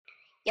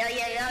Yo, it's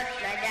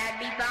my dad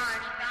B. Bond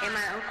and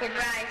my Uncle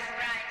Bryce.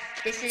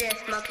 This is a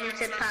Smoking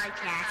Sip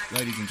podcast.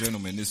 Ladies and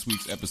gentlemen, this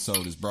week's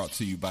episode is brought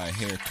to you by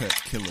Haircut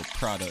Killer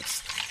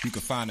Products. You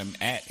can find them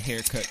at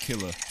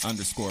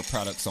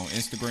haircutkiller_products on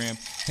Instagram.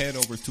 Head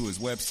over to his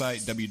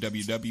website,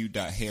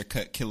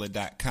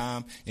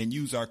 www.haircutkiller.com, and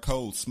use our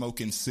code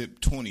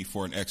SMOKINGSIP20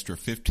 for an extra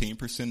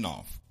 15%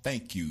 off.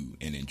 Thank you,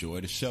 and enjoy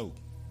the show.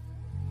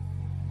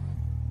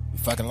 We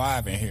fucking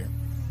live in here.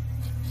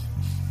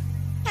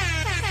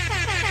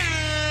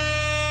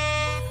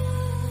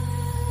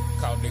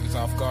 Caught niggas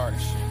off guard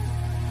and shit.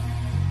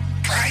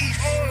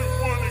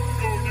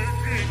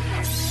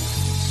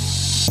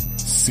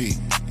 Sick.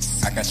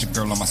 I got your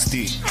girl on my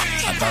stick.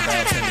 I thought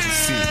I'd tell her to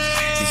sit.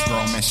 This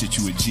grown man shit,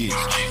 you a jit.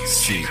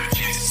 Sick.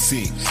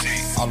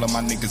 All of my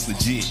niggas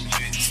legit.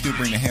 Still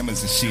bring the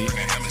hammers and shit.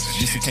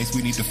 Just in case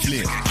we need to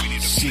flip.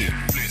 Shit.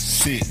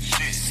 Sick.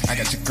 I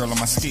got your girl on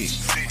my stick.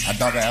 I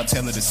thought I'd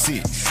tell her to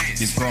sit.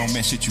 This grown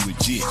man shit, you a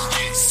jit.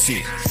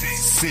 Sick.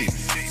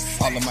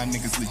 All of my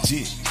niggas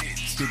legit.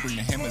 Still bring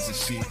the hammers and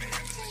shit.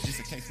 Just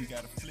in case we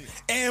gotta flip.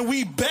 And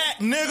we back,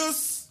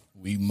 niggas.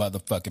 We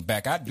motherfucking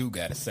back. I do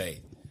gotta say,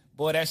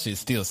 boy, that shit's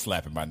still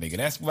slapping, my nigga.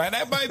 That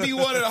might be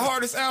one of the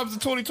hardest albums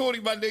of 2020,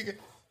 my nigga.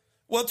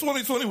 Well,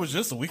 2020 was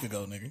just a week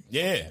ago, nigga.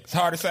 Yeah, it's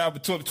hardest album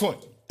of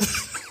 2020.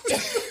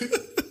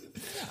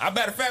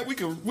 Matter of fact, we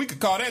could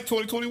call that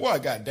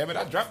 2021. God damn it,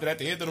 I dropped it at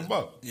the end of the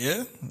month.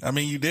 Yeah, I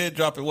mean, you did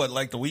drop it,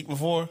 like the week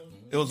before?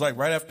 It was like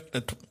right after,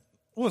 what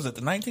was it,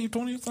 the 19th,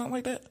 20th, something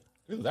like that?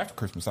 It was after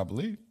Christmas, I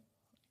believe.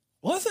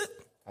 Was it?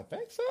 I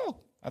think so.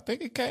 I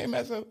think it came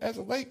as a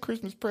late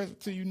Christmas present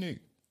to you, nigga.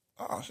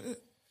 Oh,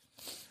 shit.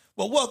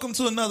 Well, welcome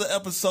to another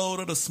episode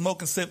of the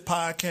Smoke and Sip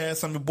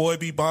podcast. I'm your boy,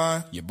 B.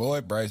 Bond. Your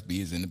boy, Bryce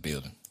B. is in the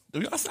building. Do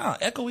y'all sound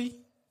echoey?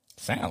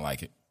 Sound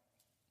like it.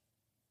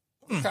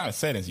 What kind of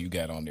settings you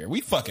got on there?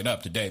 We fucking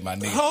up today, my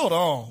nigga. Hold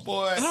on.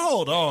 Boy.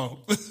 Hold on.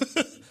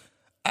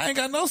 I ain't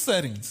got no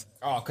settings.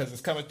 Oh, because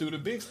it's coming through the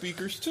big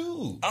speakers,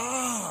 too.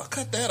 Oh,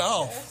 cut that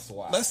off. That's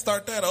why. Let's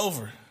start that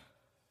over.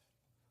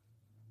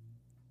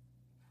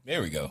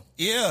 There we go.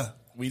 Yeah.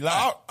 We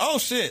live. Oh,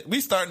 shit.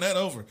 We starting that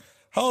over.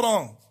 Hold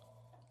on.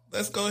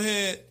 Let's go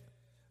ahead.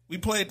 We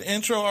played the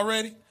intro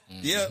already?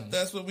 Mm-hmm. Yeah,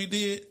 that's what we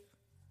did.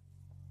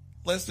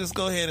 Let's just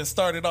go ahead and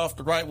start it off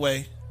the right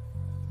way.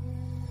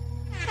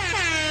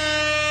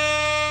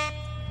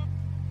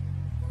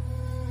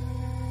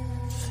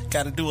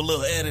 Got to do a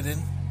little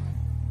editing.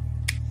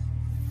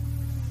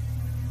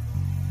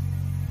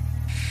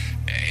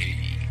 Hey.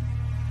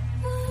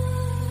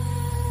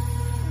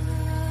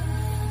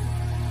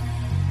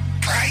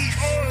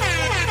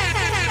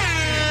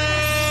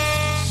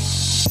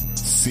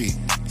 Sick.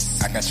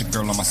 I got your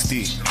girl on my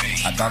stick.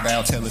 I thought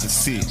I'd tell her to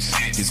sit.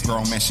 This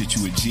grown man shit,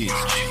 you a jit.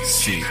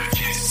 Sick.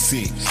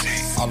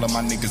 All of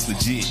my niggas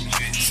legit.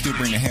 Still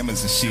bring the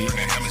hammers and shit.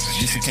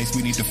 Just in case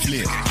we need to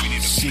flip.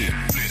 Shit.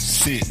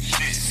 Sick.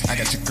 I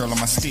got your girl on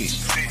my stick.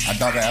 I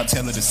thought I'd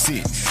tell her to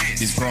sit.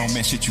 This grown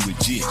man shit, you a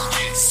jit.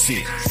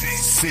 Sick.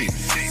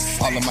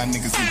 All of my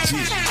niggas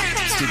legit.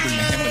 Still bring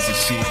the hammers and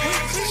shit.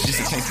 Just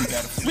in case we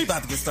gotta flip. We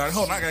about to get started.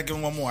 Hold on, I gotta give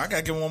him one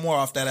more.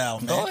 Off that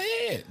album, man. Go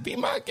ahead. Be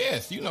my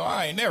guest. You know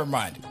I ain't never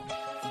minded.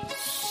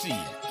 Shit.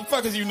 The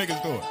fuck is you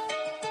niggas doing?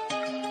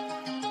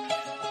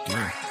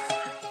 Damn.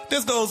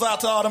 This goes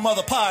out to all them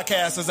other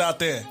podcasters out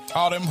there.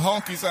 All them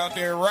honkies out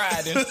there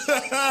riding.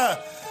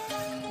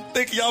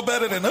 Think y'all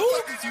better than who?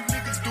 What is you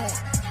niggas doing?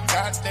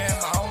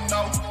 Goddamn, I don't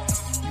know.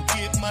 You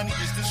get money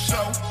is the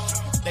show.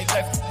 They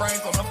left your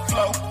brains on the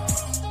floor.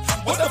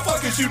 What the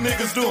fuck is you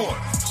niggas doing?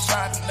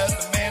 Shot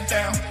another man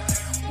down.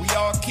 We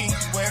all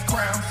kings wear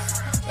crowns.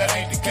 That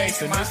ain't the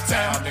case in this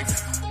town,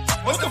 nigga.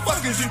 What the fuck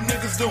is you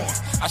niggas doing?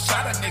 I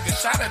shot a nigga.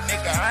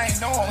 I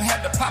ain't know I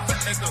had to pop a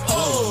nigga.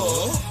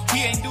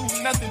 He ain't do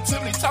nothing to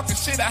me, talking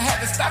shit. I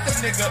had to stop a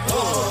nigga.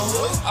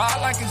 All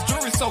I like is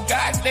jewelry, so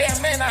goddamn,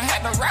 man, I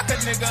had to rock a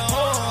nigga.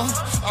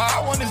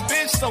 I want this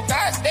bitch, so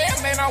goddamn,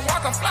 man, I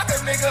walk a flock a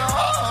nigga.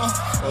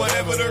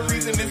 Whatever the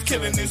reason is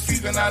killing this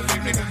season, I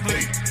leave niggas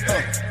bleed.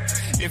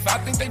 If I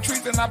think they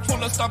treason, I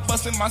pull up, start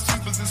busting my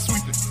sweepers and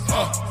sweeping.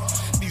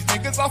 These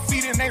niggas are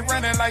feeding, they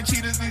running like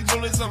cheaters, these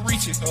bullets are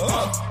reaching.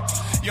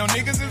 Yo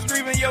niggas is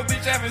grieving, yo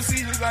bitch having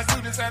seizures, I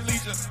do this at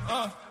leisure.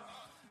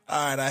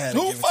 Alright, I had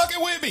to Who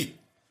fucking with me?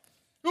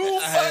 Who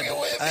fucking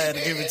with me? I had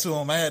to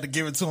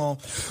give it to him.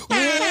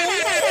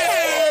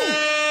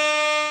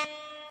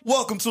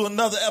 Welcome to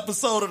another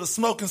episode of the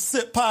Smoke and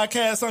Sip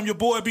podcast. I'm your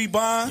boy B.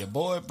 Bond. Your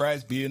boy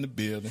Bryce B in the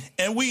building.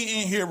 And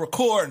we in here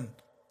recording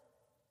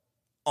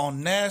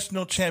on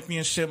National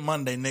Championship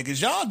Monday,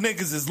 niggas. Y'all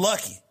niggas is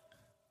lucky.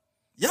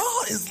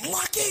 Y'all is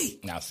lucky.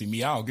 Now see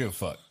me, I don't give a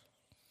fuck.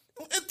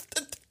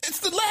 It's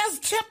the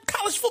last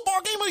college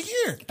football game of the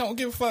year. Don't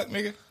give a fuck,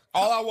 nigga.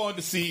 All I wanted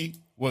to see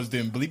was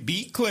them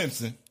beat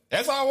Clemson.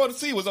 That's all I wanted to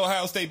see was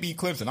Ohio State beat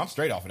Clemson. I'm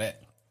straight off of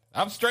that.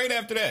 I'm straight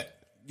after that.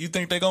 You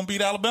think they gonna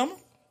beat Alabama?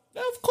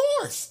 Of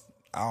course.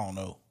 I don't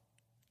know.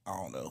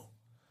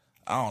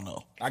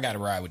 I got to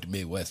ride with the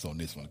Midwest on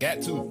this one.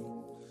 Got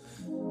to.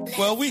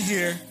 Well, we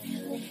here.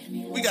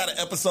 We got an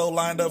episode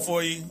lined up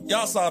for you.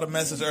 Y'all saw the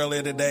message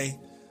earlier today.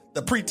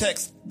 The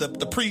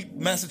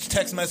pre-message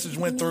text message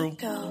went through.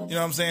 You know what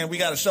I'm saying? We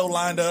got a show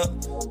lined up.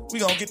 We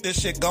gonna get this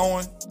shit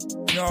going.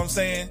 You know what I'm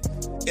saying?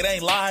 It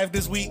ain't live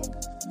this week.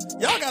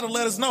 Y'all gotta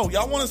let us know.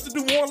 Y'all want us to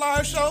do more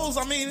live shows?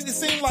 I mean, it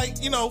seemed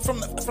like, you know, from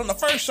the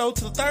first show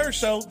to the third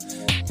show,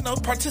 you know,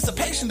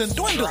 participation done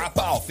dwindled. Drop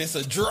off. It's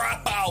a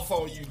drop off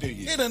on you, do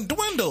you? It done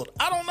dwindled.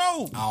 I don't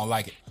know. I don't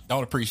like it.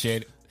 Don't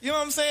appreciate it. You know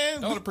what I'm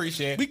saying? Don't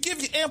appreciate it. We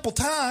give you ample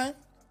time.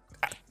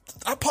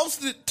 I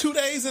posted it 2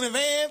 days in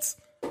advance.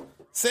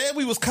 Said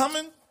we was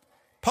coming.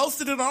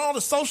 Posted it on all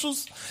the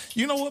socials.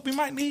 You know what? We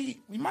might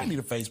need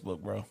a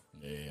Facebook, bro.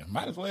 Yeah,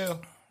 might as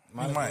well.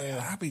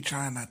 I be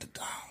trying not to.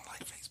 I don't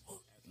like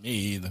Facebook.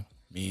 Me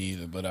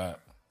either. But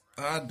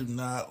I do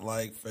not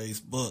like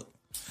Facebook.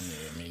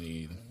 Yeah, me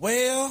neither.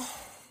 Well,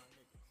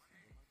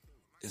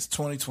 it's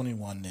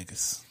 2021,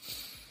 niggas.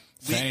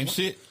 Same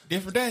shit,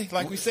 different day.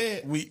 Like we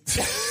said.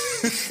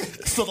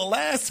 So the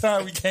last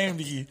time we came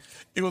to you,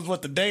 it was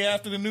the day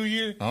after the New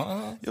Year?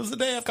 It was the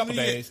day after Couple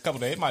days.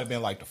 It might have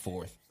been like the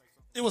 4th.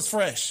 It was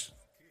fresh.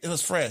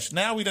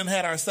 Now we done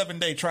had our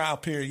 7-day trial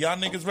period. Y'all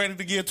niggas ready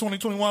to give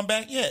 2021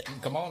 back yet?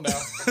 Come on now.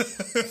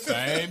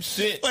 Same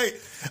shit. Wait,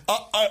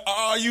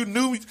 are you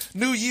new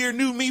year,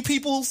 new me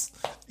peoples?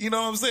 You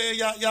know what I'm saying?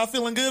 Y'all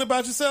feeling good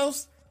about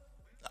yourselves?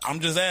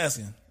 I'm just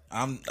asking.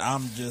 I'm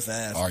just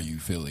asking. Are you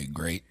feeling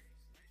great?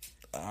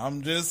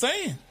 I'm just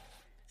saying.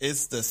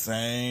 It's the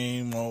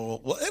same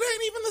old. Well, it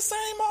ain't even the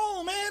same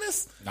old, man.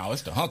 It's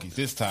the hunkies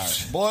this time.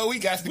 Boy, we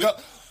got to go.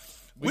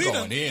 We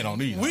going in on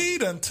these. We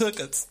done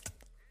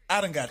I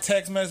done got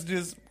text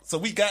messages, so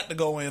we got to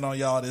go in on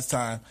y'all this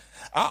time.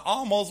 I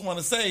almost want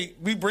to say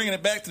we bringing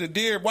it back to the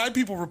Dear White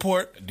People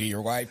report.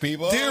 Dear White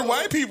People. Dear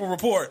White People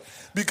report.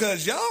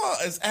 Because y'all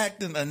is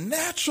acting a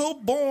natural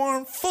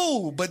born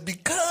fool. But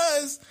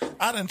because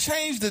I done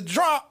changed the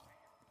drop,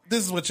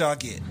 this is what y'all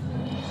get.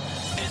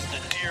 It's the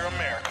Dear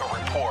America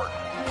report.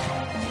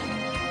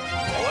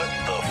 What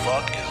the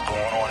fuck is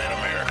going on in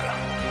America?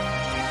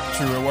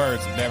 Truer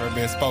words have never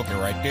been spoken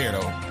right there,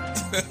 though.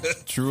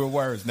 Truer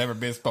words never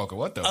been spoken.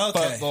 What the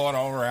fuck going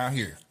on around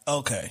here?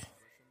 Okay.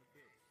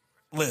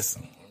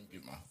 Listen.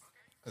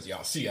 Because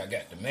y'all see I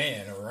got the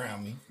man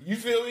around me. You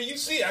feel me? You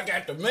see I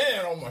got the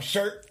man on my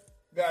shirt.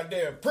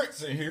 Goddamn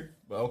Prince in here.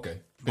 But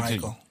okay.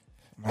 Michael.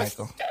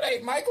 That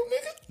ain't Michael,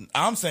 nigga.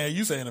 I'm saying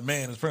you saying the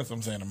man is Prince.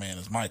 I'm saying the man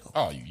is Michael.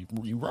 Oh,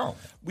 you wrong.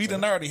 We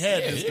done already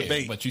had this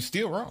debate. But you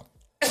still wrong.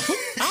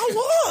 I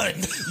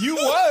won. You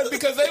won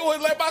because they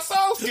wouldn't let my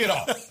songs get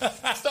off.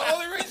 That's the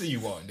only reason you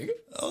won, nigga.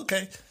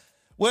 Okay.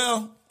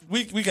 Well,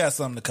 we got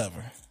something to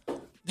cover.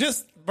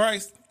 Just,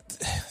 Bryce,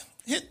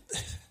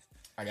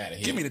 I gotta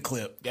hit Give me the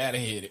clip. Gotta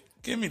hit it.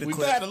 Give me the clip.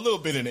 We got a little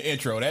bit in the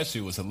intro. That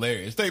shit was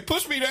hilarious. They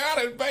pushed me down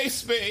in the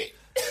basement.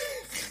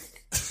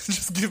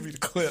 Just give me the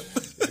clip.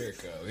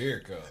 Here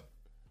it comes.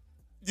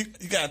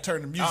 You gotta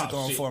turn the music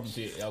on for me.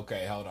 Shit.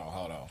 Okay, hold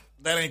on.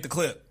 That ain't the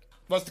clip.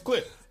 What's the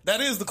clip? That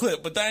is the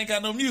clip, but that ain't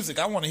got no music.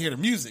 I want to hear the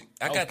music.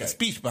 I got the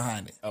speech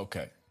behind it.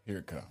 Okay, here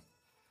it comes.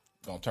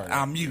 Gonna turn it.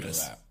 I'll mute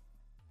us.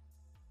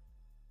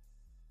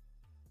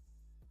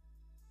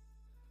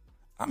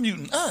 I'm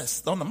muting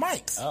us on the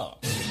mics. Oh.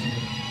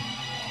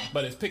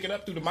 But it's picking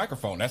up through the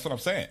microphone. That's what I'm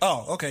saying.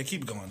 Oh, okay.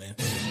 Keep it going then.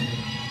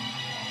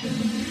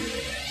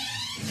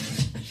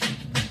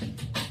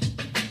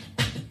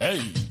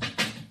 Hey.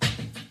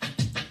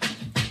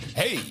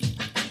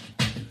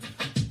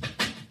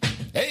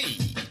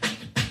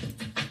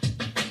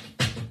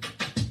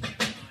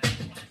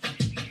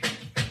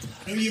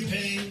 I know your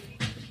pain.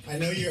 I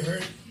know you're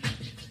hurt.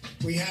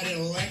 We had an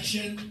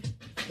election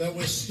that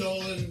was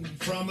stolen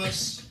from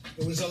us.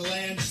 It was a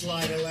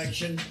landslide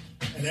election,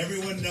 and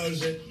everyone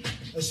knows it,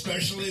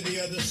 especially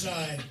the other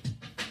side.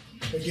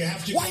 But you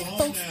have to go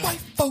home now. White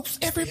folks,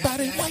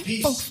 everybody, white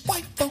folks,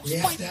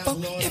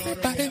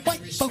 everybody, white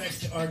folks.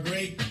 Respect our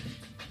great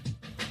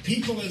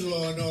people in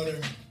law and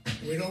order.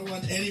 We don't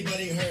want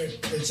anybody hurt.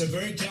 It's a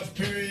very tough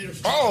period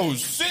of time. Oh,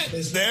 shit.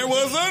 There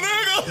was a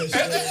nigga.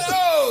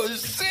 Oh,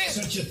 shit.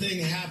 Such a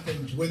thing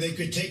happened where they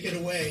could take it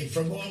away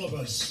from all of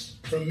us.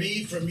 From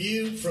me, from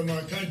you, from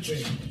our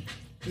country.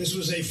 This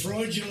was a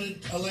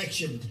fraudulent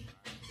election.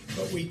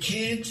 But we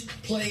can't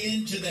play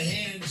into the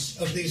hands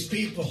of these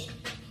people.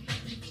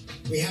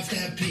 We have to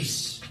have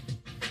peace.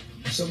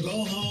 So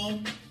go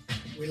home.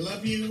 We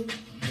love you.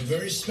 You're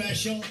very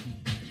special.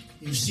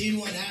 You've seen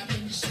what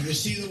happens. You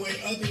see the way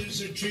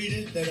others are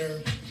treated that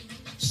are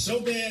so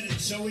bad and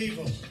so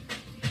evil.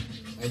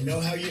 I know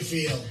how you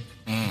feel.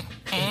 But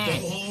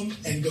go home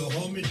and go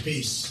home in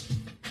peace.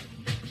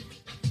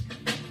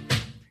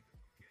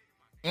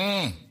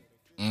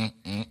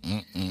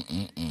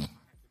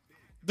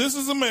 This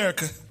is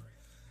America.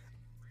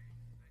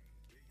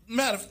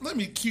 Let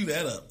me cue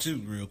that up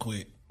too real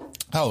quick.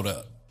 Hold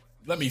up.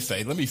 Let me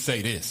say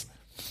this.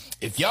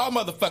 If y'all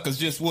motherfuckers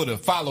just would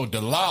have followed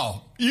the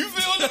law, you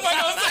feel what the fuck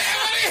I'm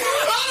saying?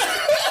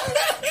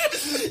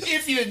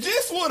 If you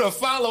just would have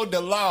followed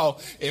the law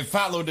and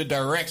followed the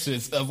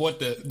directions of what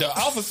the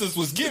officers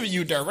was giving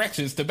you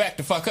directions to back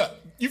the fuck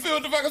up. You feel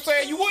what the fuck I'm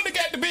saying? You wouldn't have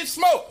got the bitch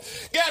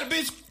smoked. Got a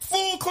bitch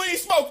full clean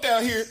smoked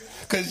out here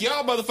because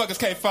y'all motherfuckers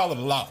can't follow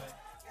the law.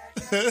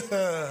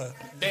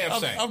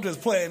 Damn shame. I'm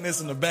just playing this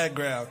in the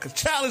background because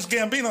Childish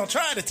Gambino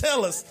tried to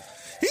tell us.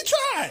 He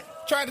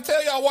tried to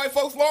tell y'all white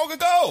folks long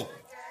ago.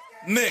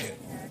 Nigga,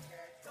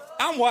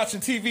 I'm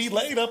watching TV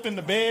laid up in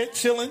the bed,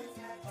 chilling.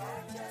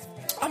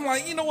 I'm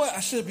like, you know what?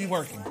 I should be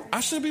working,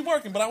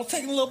 but I was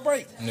taking a little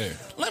break. Yeah.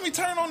 Let me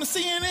turn on the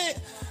CNN.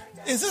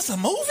 Is this a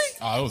movie?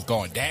 Oh, it was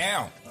going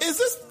down.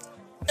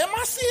 Am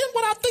I seeing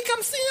what I think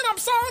I'm seeing? I'm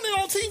seeing it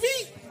on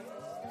TV.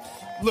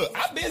 Look,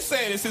 I've been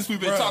saying this since we've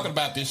been talking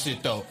about this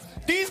shit, though.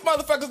 These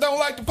motherfuckers don't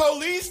like the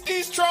police.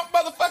 These Trump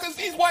motherfuckers,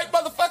 these white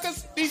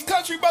motherfuckers, these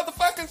country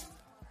motherfuckers,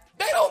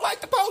 they don't like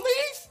the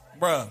police.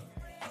 Bruh.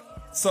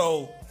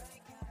 So,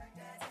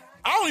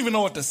 I don't even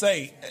know what to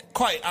say.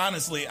 Quite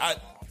honestly,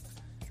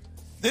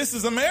 this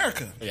is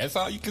America. That's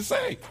all you can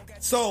say.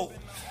 So,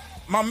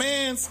 my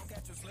man's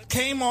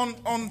came on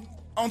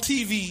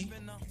TV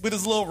with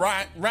his little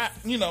riot,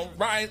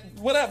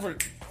 whatever.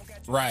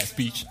 Riot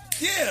speech.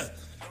 Yeah.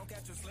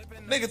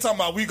 Nigga talking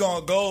about we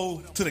gonna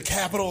go to the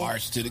Capitol.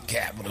 March to the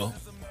Capitol.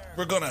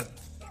 We're gonna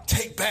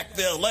take back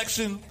the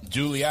election.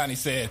 Giuliani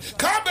said,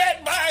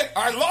 combat by,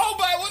 or law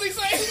by, what'd he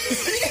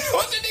say?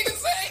 What the nigga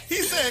say?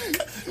 He said,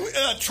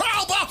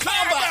 trial by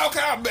combat. Trial by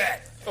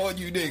combat on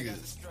you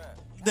niggas.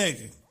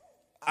 Nigga,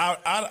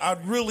 I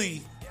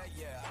really,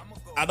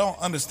 I don't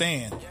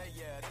understand.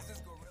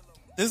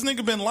 This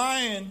nigga been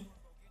lying.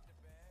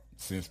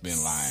 Since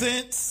been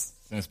lying.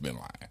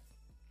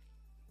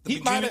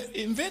 He might have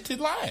invented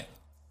lying.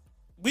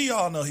 We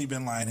all know he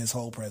been lying his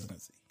whole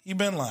presidency. He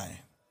been lying.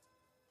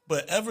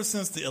 But ever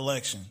since the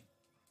election,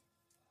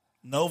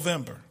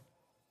 November,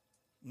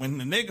 when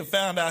the nigga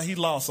found out he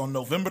lost on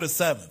November the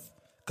 7th,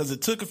 because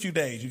it took a few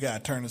days, you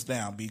gotta turn us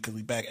down, B, because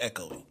we back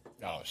echoing.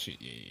 Oh,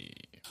 shit, yeah.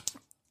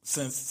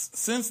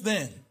 Since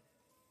then,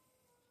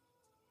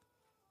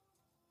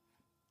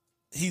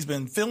 he's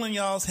been filling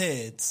y'all's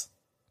heads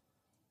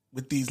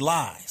with these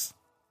lies.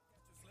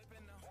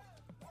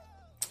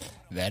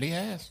 That he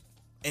has.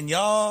 And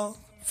y'all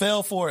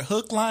fell for it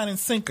hook, line, and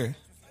sinker.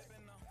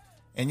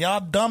 And y'all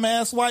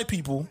dumbass white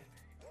people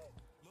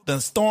done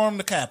stormed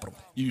the Capitol.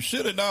 You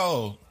should have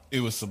known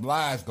it was some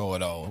lies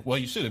going on. Well,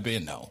 you should have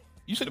been known.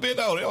 You should have been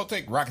known. It don't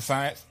take rocket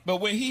science. But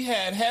when he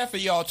had half of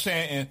y'all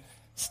chanting,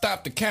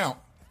 stop the count,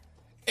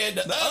 and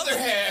the other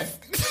half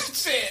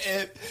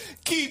chanting,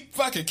 keep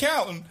fucking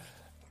counting,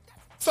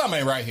 something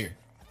ain't right here.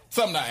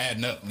 Something not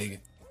adding up, nigga.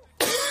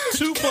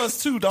 2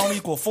 + 2 don't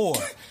equal 4.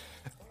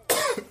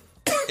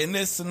 In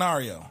this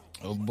scenario.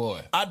 Oh,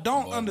 boy. I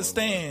don't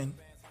understand.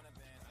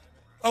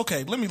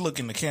 Okay, let me look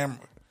in the camera.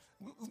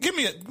 Give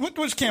me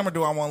which camera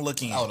do I want to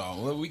look in? Hold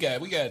on. Well, we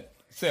got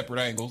separate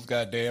angles,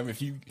 goddamn.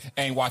 If you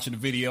ain't watching the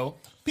video,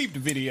 peep the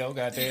video,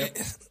 goddamn.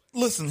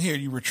 Listen here,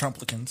 you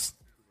Retrumplicans.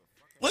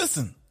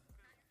 Listen.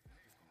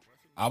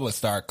 I'm going to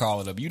start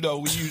calling them. You know,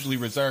 we usually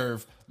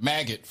reserve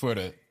maggot for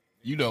the,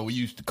 we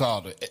used to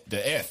call the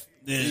F.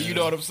 Yeah. You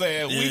know what I'm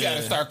saying? Yeah. We got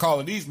to start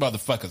calling these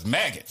motherfuckers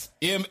maggots.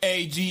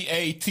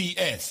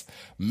 MAGATS.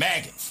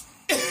 Maggots.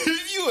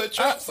 If you a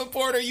Trump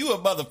supporter, you a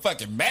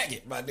motherfucking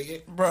maggot, my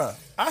nigga. Bruh,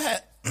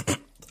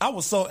 I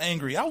was so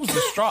angry. I was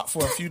distraught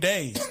for a few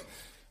days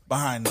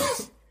behind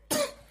this.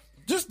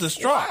 Just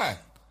distraught. Why?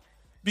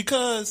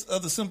 Because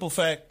of the simple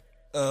fact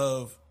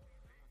of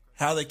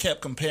how they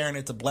kept comparing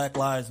it to Black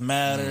Lives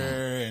Matter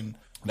and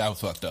that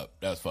was fucked up.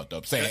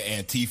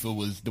 Saying Antifa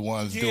was the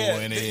ones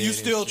doing it. You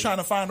still trying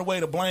to find a way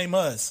to blame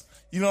us.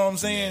 You know what I'm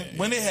saying? Yeah,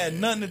 when it had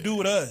nothing to do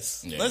with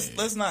us. Yeah,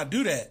 let's not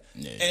do that.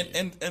 Yeah,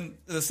 and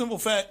the simple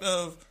fact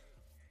of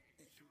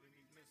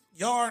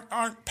y'all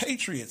aren't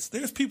patriots.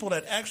 There's people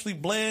that actually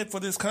bled for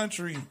this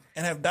country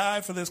and have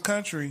died for this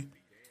country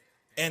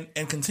and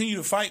continue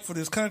to fight for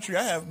this country.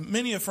 I have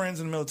many friends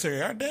in the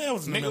military. Our dad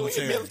was in the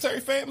military. We a military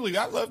family.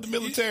 I love the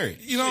military.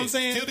 You know what I'm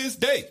saying? Till this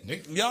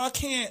day. Y'all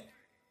can't.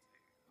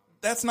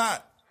 That's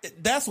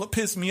what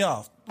pissed me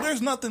off.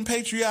 There's nothing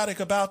patriotic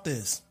about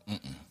this.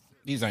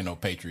 These ain't no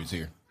patriots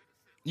here.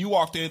 You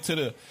walked into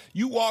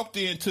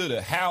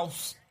the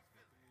house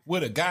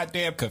with a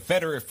goddamn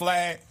Confederate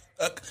flag.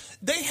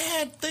 They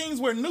had things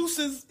where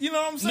nooses, you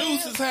know what I'm saying?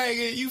 Nooses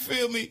hanging, you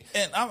feel me?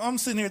 And I'm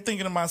sitting here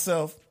thinking to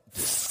myself,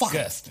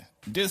 disgusting.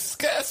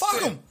 Fuck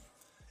them.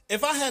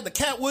 If I had the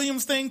Cat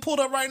Williams thing pulled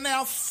up right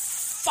now,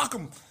 fuck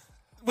them.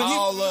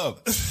 All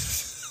of them.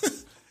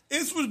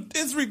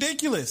 It's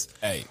ridiculous.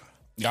 Hey,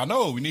 y'all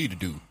know what we need to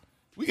do.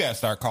 We got to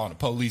start calling the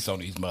police on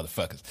these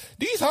motherfuckers.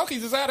 These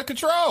honkies is out of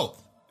control.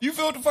 You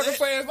feel what the fuck I'm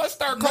saying? Let's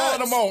start calling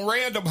them on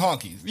random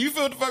honkies. You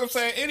feel what the fuck I'm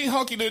saying? Any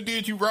honky that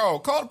did you wrong,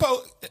 call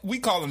the we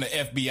calling the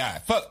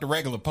FBI. Fuck the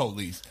regular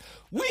police.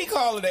 We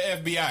calling the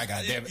FBI,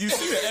 goddammit. You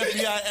see the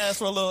FBI asked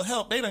for a little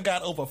help. They done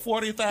got over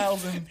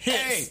 40,000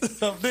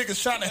 hits of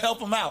niggas trying to help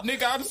them out.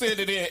 Nigga, I'm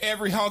sending in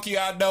every honky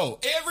I know.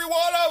 Every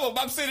one of them.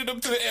 I'm sending them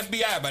to the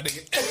FBI, my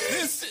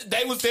nigga.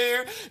 They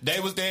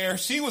was there.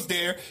 She was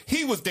there.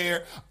 He was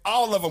there.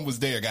 All of them was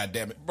there,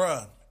 goddammit.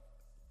 Bruh,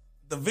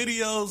 the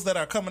videos that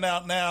are coming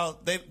out now,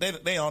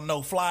 they on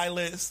no fly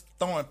list,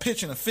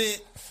 pitching a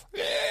fit.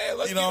 Yeah,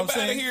 let's You know get what them I'm out of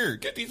saying? here.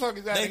 Get these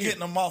fuckers out They of here. getting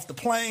them off the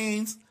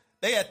planes.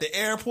 They at the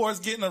airports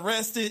getting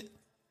arrested.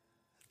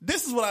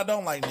 This is what I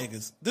don't like,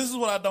 niggas. This is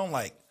what I don't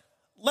like.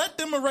 Let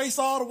them erase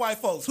all the white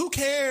folks. Who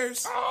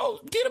cares? Oh,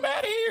 get them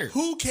out of here.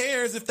 Who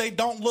cares if they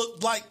don't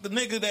look like the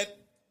nigga that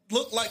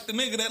look like the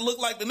nigga that look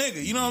like the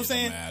nigga? You know what I'm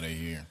saying? Out of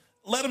here.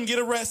 Let them get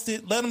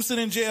arrested. Let them sit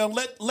in jail.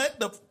 Let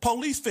the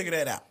police figure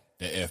that out.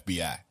 The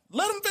FBI.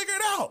 Let them figure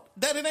it out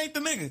that it ain't the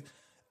nigga.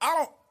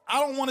 I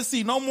don't want to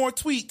see no more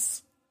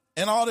tweets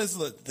and all this.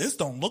 Look, this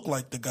don't look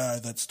like the guy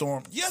that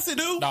stormed. Yes, it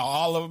do. No,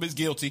 all of them is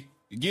guilty.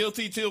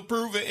 Guilty till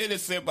proven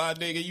innocent, my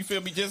nigga. You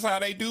feel me? Just how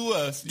they do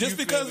us. Just You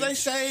feel because me? they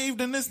shaved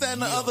and this, that,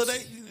 and the other,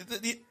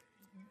 they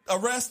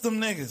arrest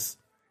them niggas.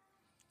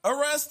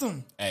 Arrest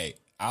them. Hey,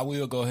 I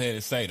will go ahead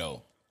and say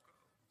though,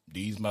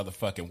 these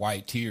motherfucking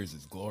white tears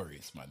is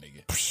glorious, my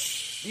nigga.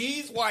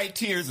 These white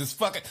tears is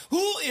fucking.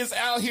 Who is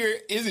out here?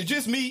 Is it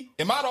just me?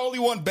 Am I the only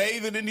one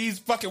bathing in these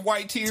fucking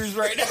white tears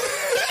right now?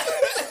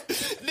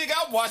 Nigga,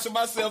 I'm washing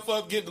myself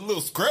up, getting a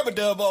little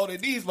scrub-a-dub on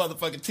it. These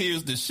motherfucking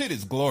tears, the shit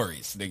is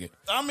glorious, nigga.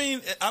 I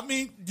mean,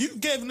 you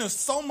giving us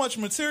so much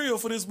material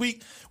for this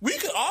week. We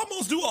could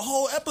almost do a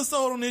whole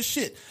episode on this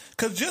shit.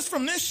 Cause just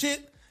from this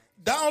shit,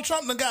 Donald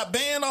Trump done got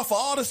banned off of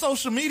all the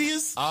social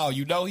medias. Oh,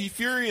 you know he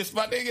furious,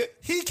 my nigga.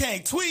 He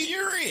can't tweet.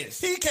 Furious.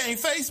 He can't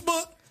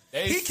Facebook.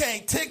 He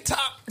can't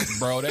TikTok.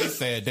 Bro, they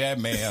said that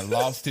man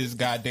lost his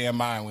goddamn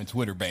mind when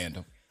Twitter banned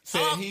him.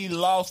 Said he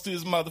lost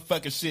his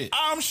motherfucking shit.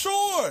 I'm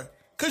sure.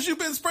 Cause you've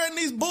been spreading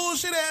these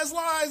bullshit ass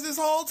lies this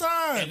whole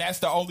time. And that's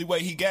the only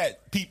way he got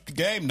peeped the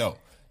game though.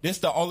 This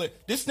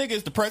nigga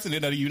is the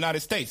president of the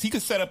United States. He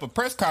could set up a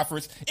press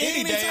conference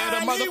any day of the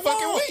Anytime he motherfucking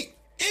want. week.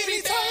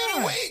 Any day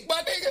of the week, my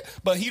nigga.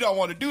 But he don't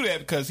want to do that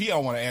because he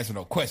don't want to answer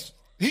no questions.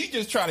 He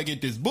just trying to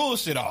get this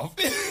bullshit off.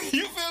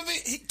 You feel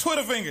me?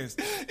 Twitter fingers.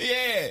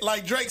 Yeah.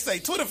 Like Drake say,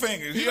 Twitter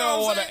fingers. He You know don't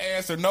what want I'm to saying?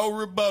 answer no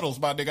rebuttals,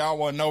 my nigga. I don't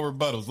want no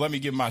rebuttals. Let me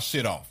get my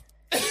shit off.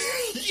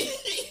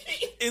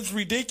 It's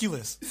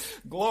ridiculous.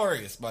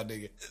 Glorious, my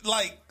nigga.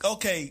 Like,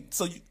 okay,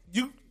 so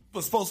you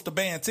was supposed to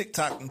ban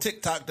TikTok and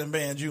TikTok done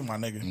banned you, my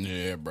nigga.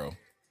 Yeah, bro.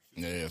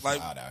 Yeah, it's Like-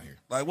 wild out here.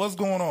 Like, what's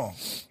going on?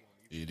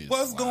 It is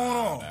What's going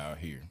wild on? out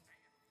here?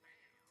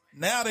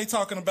 Now they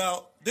talking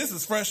about, this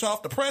is fresh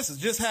off the press. It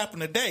just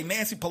happened today.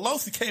 Nancy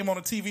Pelosi came on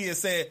the TV and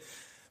said,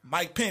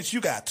 Mike Pence,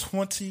 you got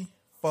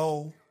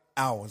 24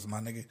 hours, my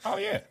nigga. Oh,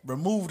 yeah.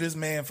 Remove this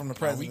man from the We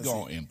presidency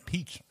gonna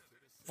impeach him.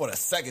 for the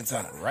second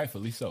time.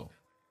 Rightfully so.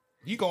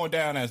 He going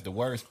down as the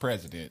worst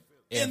president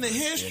In the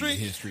ever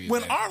history, of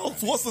when that Arnold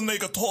president.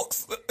 Schwarzenegger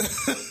talks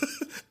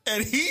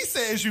and he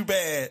says you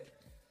bad.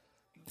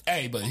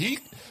 Hey, but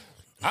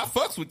I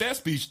fucks with that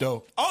speech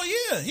though.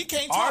 Oh yeah, he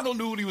can't talk. Arnold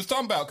knew what he was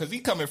talking about because he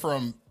coming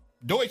from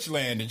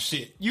Deutschland and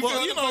shit. Well,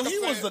 feel you the know, fuck he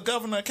I'm was saying? the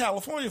governor of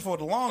California for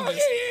the longest.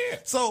 yeah.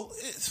 So,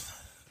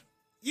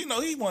 you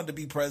know, he wanted to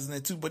be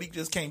president too, but he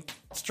just can't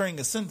string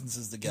his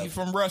sentences together. He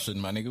from Russia,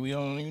 my nigga. We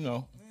don't, you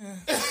know.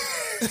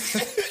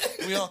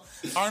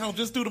 Arnold,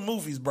 just do the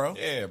movies, bro.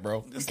 Yeah,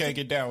 bro. You can't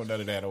get down with none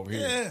of that over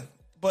here. Yeah.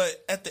 But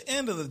at the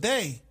end of the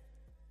day,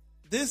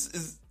 this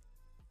is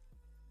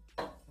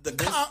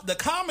the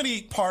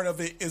comedy part of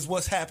it is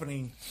what's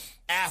happening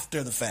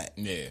after the fact.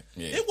 Yeah.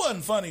 It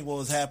wasn't funny what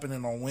was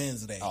happening on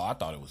Wednesday. Oh, I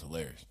thought it was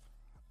hilarious.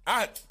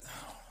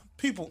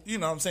 People, you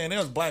know what I'm saying? There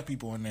was black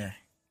people in there.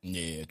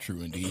 Yeah,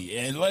 true indeed.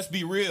 And let's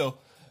be real,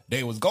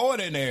 they was going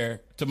in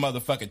there to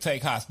motherfucking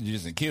take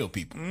hostages and kill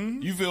people.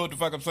 Mm-hmm. You feel what the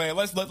fuck I'm saying?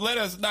 Let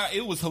us not.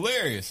 It was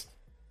hilarious.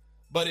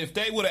 But if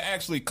they would have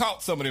actually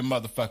caught some of them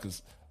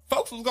motherfuckers,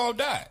 folks was gonna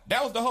die.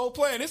 That was the whole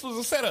plan. This was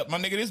a setup, my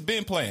nigga. This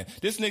been planned.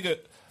 This nigga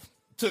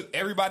took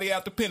everybody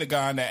out the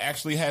Pentagon that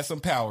actually had some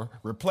power,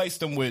 replaced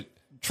them with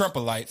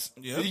Trumpalites,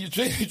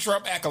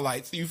 Trump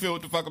acolytes. You feel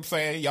what the fuck I'm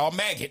saying? Y'all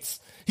maggots.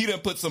 He done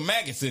put some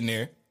maggots in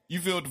there. You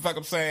feel what the fuck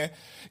I'm saying?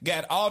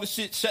 Got all the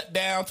shit shut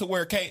down to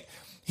where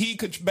he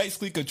could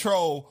basically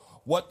control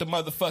what the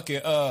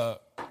motherfucking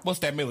what's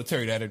that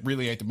military that it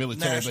really ain't the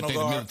military, National but they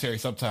Guard. the military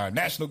sometimes.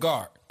 National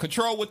Guard.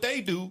 Control what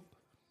they do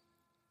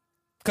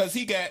because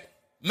he got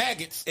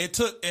maggots. It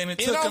took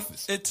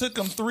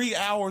him 3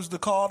 hours to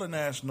call the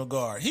National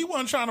Guard. He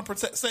wasn't trying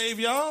to save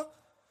y'all.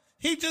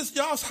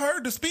 Y'all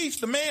heard the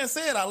speech. The man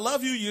said, "I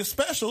love you. You're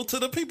special," to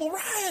the people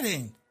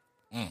rioting.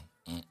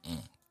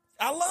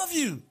 I love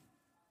you.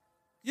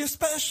 You're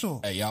special.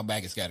 Hey, y'all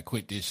maggots got to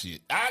quit this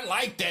shit. I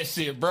like that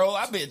shit, bro.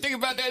 I've been thinking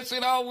about that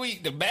shit all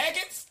week. The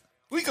maggots?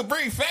 We could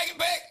bring faggot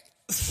back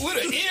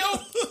with an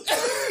ill.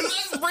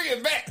 Let's bring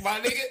it back, my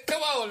nigga.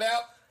 Come on now.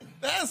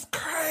 That's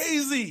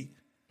crazy.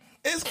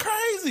 It's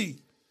crazy.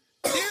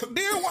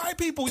 Dear white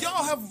people,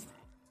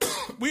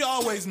 we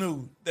always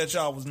knew that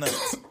y'all was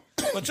nuts.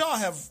 But y'all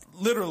have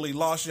literally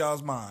lost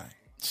y'all's mind.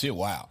 Shit,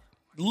 wow.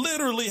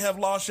 Literally have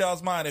lost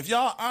y'all's mind. If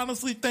y'all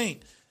honestly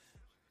think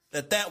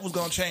that was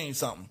going to change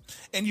something,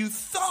 and you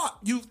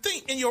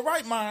think in your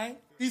right mind,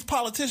 these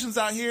politicians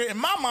out here, in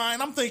my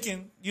mind, I'm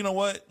thinking, you know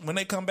what? When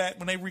they come back,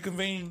 when they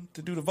reconvene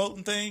to do the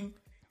voting thing,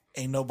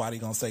 ain't nobody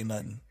going to say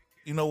nothing.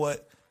 You know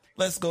what?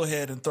 let's go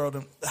ahead and throw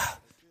them.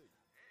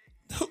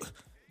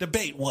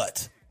 Debate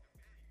what?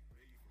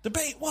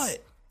 Debate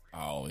what?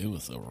 Oh, it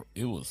was.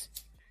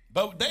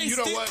 But They you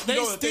know still, what? they You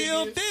know what the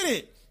still thing is? did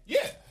it.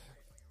 Yeah.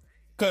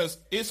 Because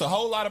it's a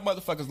whole lot of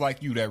motherfuckers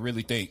like you that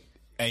really think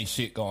ain't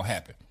shit gonna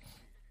happen.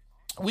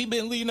 We've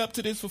been leading up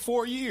to this for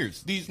 4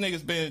 years. These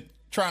niggas been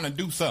trying to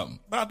do something.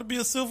 About to be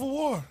a civil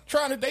war.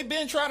 They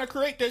been trying to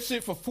create that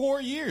shit for 4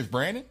 years,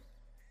 Brandon.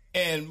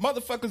 And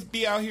motherfuckers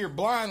be out here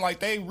blind like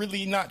they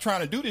really not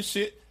trying to do this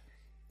shit.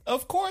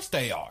 Of course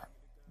they are.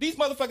 These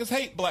motherfuckers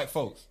hate black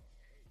folks.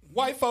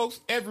 White folks,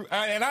 and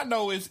I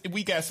know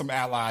we got some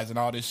allies and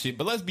all this shit,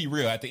 but let's be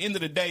real. At the end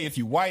of the day, if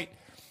you white,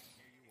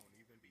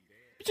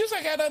 you just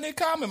ain't got nothing in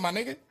common, my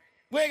nigga.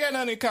 We ain't got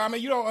nothing in common.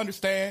 You don't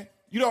understand.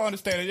 You don't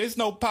understand it. There's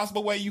no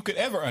possible way you could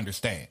ever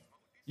understand.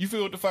 You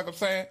feel what the fuck I'm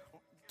saying?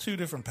 Two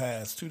different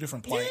paths, two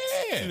different plights,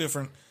 Yeah. two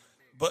different.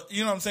 But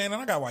you know what I'm saying?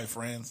 And I got white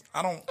friends.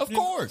 I don't. Of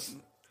course.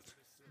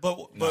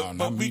 But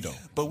not me, though.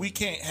 but we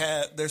can't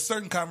have. There's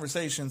certain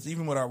conversations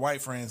even with our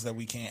white friends that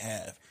we can't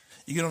have.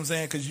 You get what I'm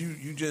saying? Because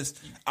you just.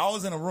 I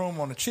was in a room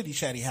on a Chitty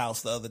Chatty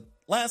house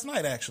last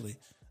night actually,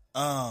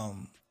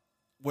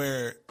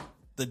 where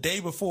the day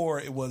before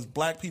it was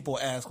black people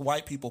ask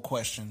white people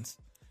questions,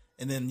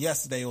 and then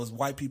yesterday it was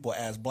white people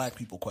ask black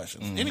people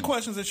questions. Mm-hmm. Any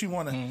questions that you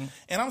want to?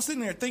 And I'm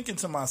sitting there thinking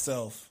to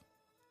myself,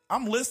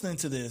 I'm listening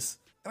to this,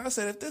 and I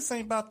said, if this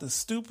ain't about the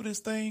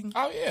stupidest thing.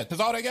 Oh, yeah, because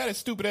all they got is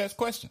stupid-ass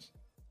questions.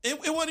 It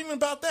wasn't even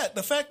about that.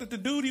 The fact that the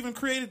dude even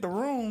created the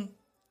room,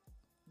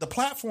 the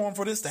platform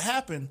for this to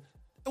happen,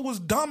 it was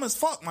dumb as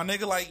fuck, my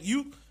nigga. Like,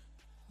 you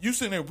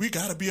sitting there, we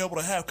got to be able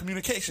to have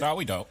communication. No,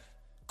 we don't.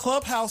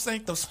 Clubhouse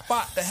ain't the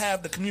spot to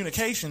have the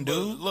communication,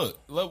 dude. Look,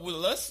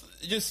 let's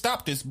just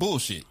stop this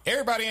bullshit.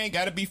 Everybody ain't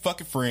got to be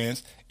fucking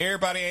friends.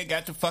 Everybody ain't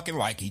got to fucking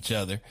like each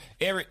other.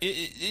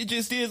 It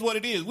just is what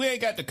it is. We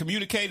ain't got to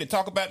communicate and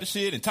talk about the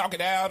shit and talk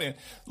it out. And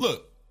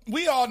look,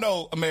 we all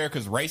know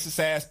America's racist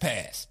ass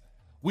past.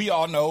 We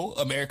all know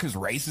America's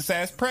racist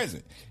ass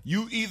present.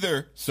 You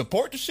either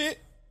support the shit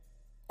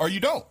or you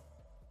don't.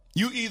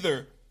 You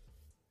either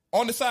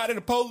on the side of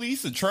the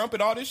police and Trump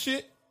and all this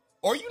shit,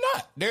 or you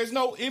not. There's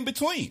no in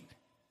between.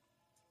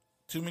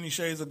 Too many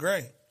shades of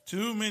gray.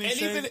 Too many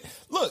shades.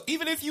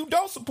 Even if you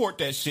don't support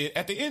that shit,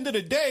 at the end of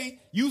the day,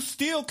 you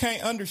still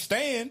can't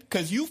understand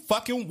because you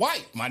fucking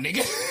white, my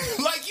nigga.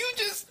 Like,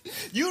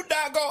 you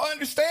not gonna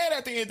understand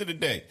at the end of the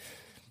day.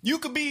 You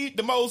could be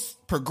the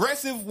most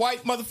progressive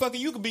white motherfucker.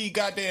 You could be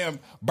goddamn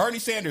Bernie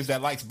Sanders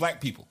that likes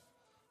black people.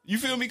 You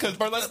feel me? Because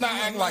let's not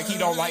act like he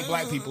don't like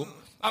black people.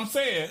 I'm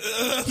saying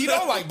he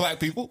don't like black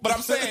people, but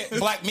I'm saying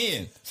black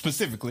men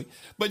specifically.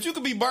 But you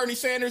could be Bernie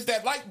Sanders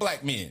that like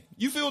black men.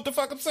 You feel what the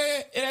fuck I'm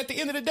saying? And at the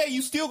end of the day,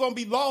 you still gonna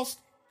be lost.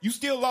 You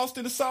still lost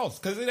in the sauce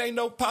because it ain't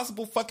no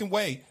possible fucking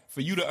way for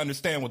you to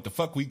understand what the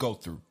fuck we go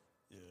through.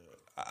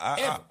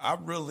 Yeah, I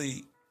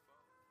really,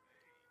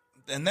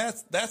 and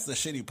that's the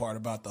shitty part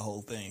about the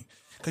whole thing,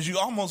 because you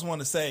almost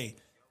want to say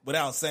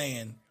without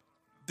saying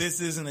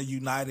this isn't a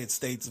United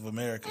States of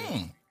America.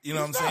 You know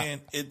what I'm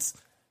saying? It's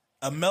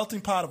a melting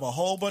pot of a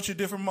whole bunch of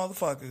different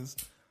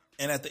motherfuckers.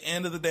 And at the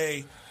end of the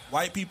day,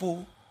 white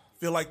people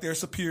feel like they're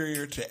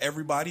superior to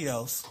everybody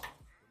else.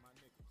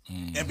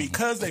 And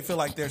because they feel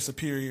like they're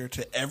superior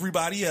to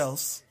everybody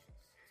else,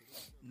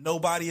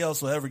 nobody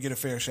else will ever get a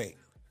fair shake.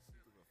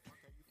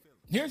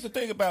 Here's the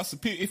thing about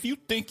superior. If you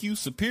think you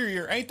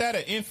superior, ain't that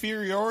an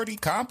inferiority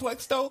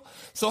complex, though?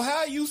 So how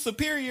are you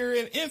superior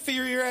and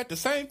inferior at the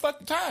same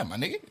fucking time, my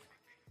nigga?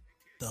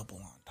 Double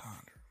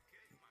entendre.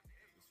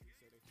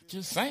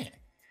 Just saying.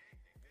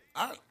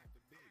 I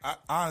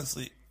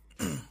honestly,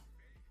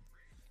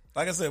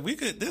 like I said,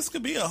 this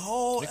could be a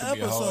whole episode.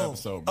 Be a whole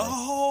episode, bro. A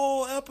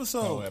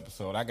whole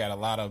episode. I got a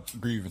lot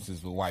of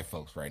grievances with white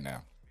folks right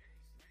now.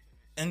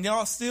 And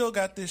y'all still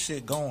got this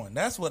shit going.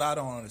 That's what I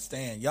don't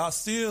understand. Y'all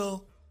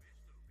still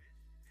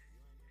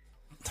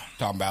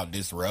talking about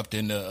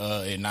disrupting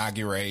the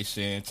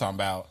inauguration, talking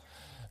about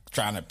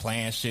trying to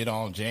plan shit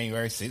on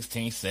January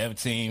 16th,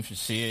 17th for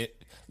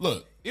shit.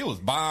 Look, it was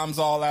bombs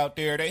all out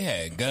there. They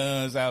had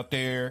guns out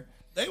there.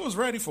 They was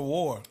ready for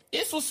war.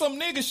 This was some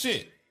nigga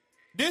shit.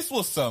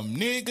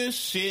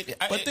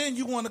 But then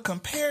you want to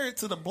compare it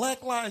to the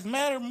Black Lives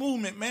Matter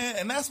movement, man.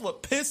 And that's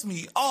what pissed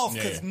me off.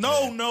 Because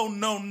no.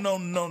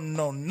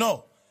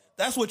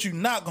 That's what you're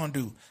not going to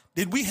do.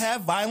 Did we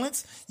have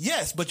violence?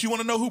 Yes. But you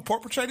want to know who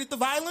perpetrated the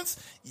violence?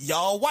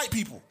 Y'all white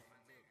people.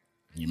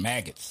 You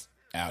maggots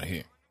out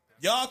here.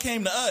 Y'all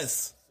came to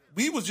us.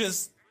 We was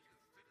just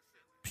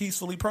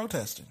peacefully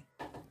protesting.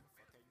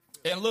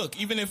 And look,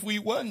 even if we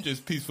wasn't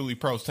just peacefully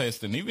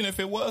protesting, even if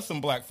it was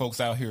some black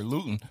folks out here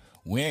looting,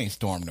 we ain't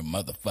stormed the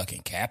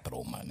motherfucking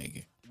Capitol, my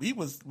nigga. We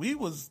was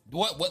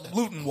what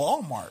looting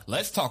Walmart.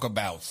 Let's talk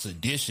about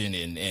sedition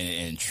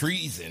and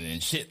treason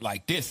and shit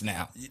like this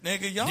now.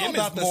 Nigga, y'all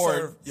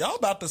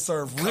about to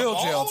serve real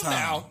jail time.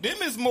 Now, them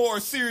is more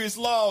serious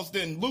laws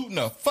than looting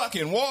a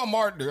fucking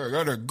Walmart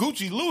or the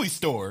Gucci Louis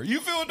store.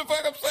 You feel what the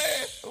fuck I'm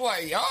saying?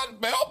 Like,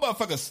 y'all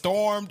motherfuckers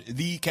stormed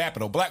the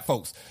Capitol. Black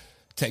folks,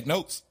 take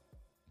notes.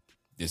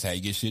 This how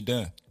you get shit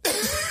done.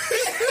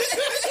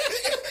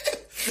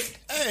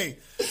 Hey,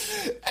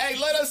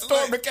 let us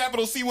storm the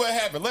Capitol, see what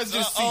happened. Let's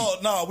just see. Oh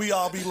no, we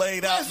all be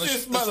laid out. Let's in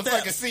just the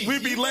motherfucking steps. see. We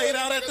be laid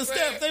out at the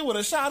steps. They would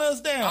have shot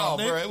us down. Oh,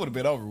 nigga. bro, it would have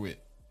been over with.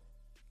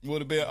 It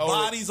would have been over.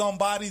 Bodies on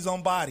bodies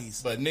on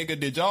bodies. But nigga,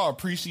 did y'all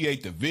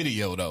appreciate the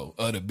video though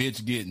of the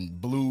bitch getting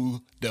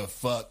blew the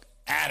fuck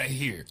out of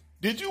here?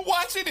 Did you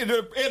watch it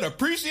and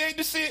appreciate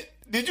the shit?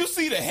 Did you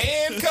see the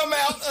hand come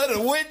out of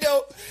the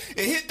window and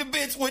hit the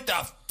bitch with the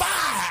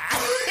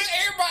fire?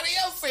 Everybody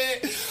else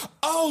said,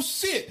 "Oh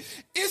shit,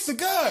 it's a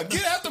gun!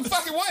 Get out the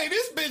fucking way!"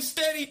 This bitch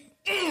steady.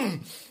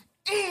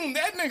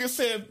 That nigga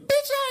said,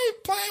 "Bitch, I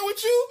ain't playing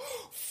with you."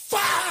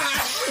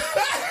 Fire.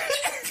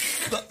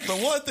 The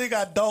one thing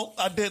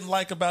I didn't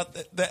like about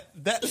that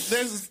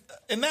there's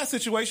in that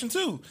situation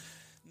too.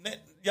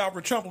 Y'all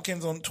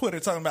Republicans on Twitter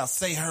talking about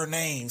say her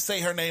name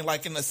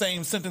like in the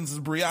same sentence as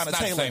Breonna It's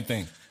not Taylor. the same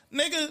thing.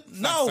 Nigga, It's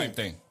no. not the same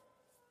thing.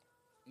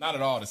 Not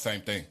at all the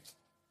same thing.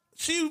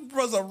 She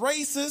was a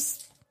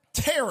racist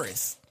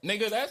terrorist.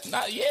 Nigga, that's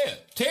not,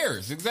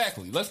 terrorists,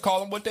 exactly. Let's call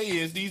them what they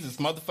is. These is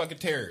motherfucking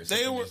terrorists.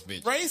 They were this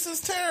bitch.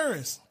 racist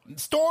terrorists.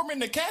 Storming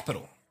the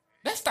Capitol.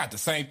 That's not the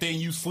same thing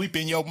you sleep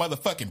in your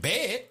motherfucking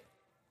bed.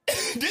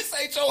 This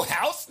ain't your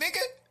house,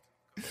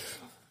 nigga.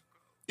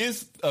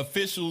 It's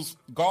officials,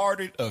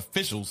 guarded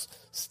officials,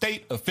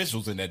 state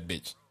officials in that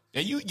bitch.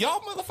 And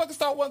y'all motherfuckers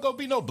thought wasn't gonna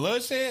be no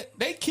bloodshed.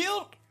 They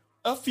killed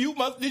a few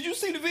Did you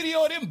see the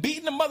video of them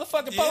beating the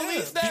motherfucking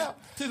police down?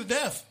 To the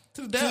death.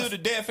 To the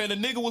death, and the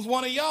nigga was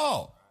one of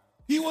y'all.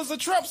 He was a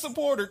Trump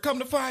supporter, come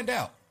to find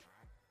out.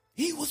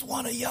 He was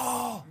one of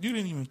y'all. You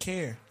didn't even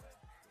care.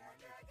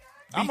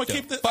 I'm gonna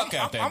keep this. Fuck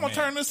out that I'm gonna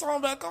man. turn this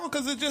song back on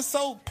because it's just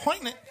so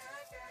poignant.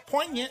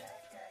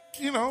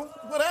 You know,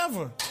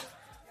 whatever.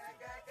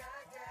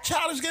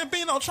 Childish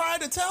Gambino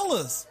tried to tell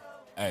us.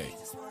 Hey,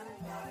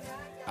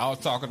 I was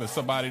talking to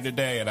somebody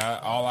today, and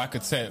all I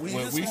could say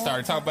when we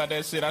started talking about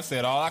that shit, I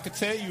said all I could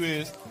tell you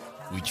is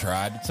we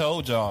tried to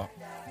told y'all.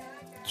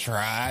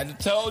 Tried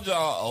to told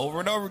y'all over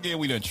and over again.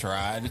 We done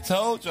tried to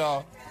told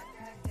y'all.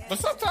 But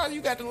sometimes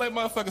you got to let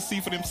motherfuckers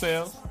see for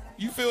themselves.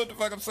 You feel what the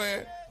fuck I'm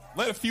saying?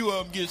 Let a few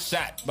of them get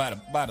shot by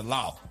the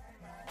law.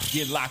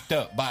 Get locked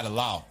up by the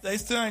law. They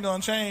still ain't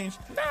gonna change.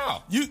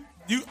 No. You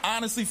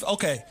honestly,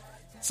 okay.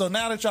 So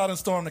now that y'all done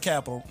stormed the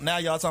Capitol, now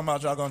y'all talking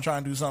about y'all gonna try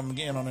and do something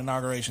again on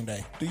Inauguration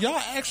Day. Do y'all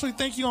actually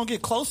think you gonna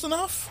get close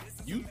enough?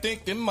 You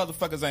think them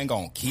motherfuckers ain't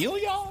gonna kill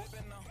y'all?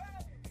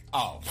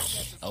 Oh,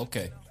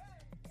 okay.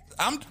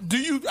 Do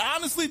you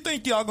honestly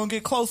think y'all gonna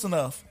get close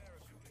enough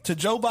to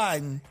Joe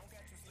Biden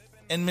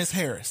and Miss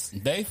Harris?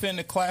 They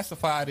finna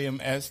classify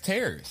them as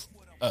terrorists.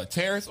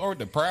 Terrorists or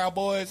the Proud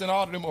Boys and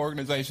all of them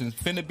organizations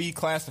finna be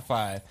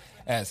classified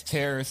as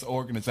terrorist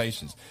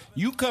organizations.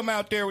 You come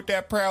out there with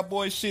that Proud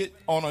Boy shit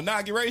on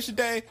Inauguration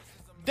Day,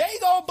 they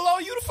gonna blow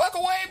you the fuck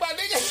away, my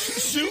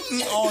nigga.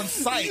 Shooting on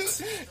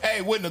sight.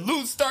 Hey, when the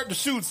loot start, the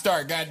shoot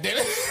start,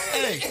 goddammit.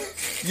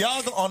 Hey,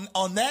 y'all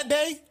on that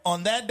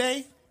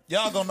day,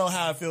 y'all gonna know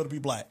how it feel to be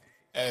black.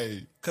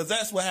 Hey. Cause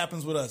that's what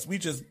happens with us. We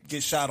just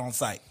get shot on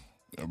sight.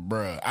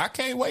 Bruh, I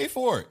can't wait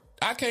for it.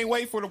 I can't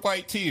wait for the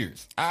white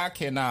tears. I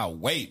cannot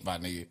wait, my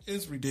nigga.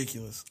 It's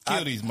ridiculous.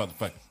 Kill these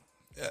motherfuckers.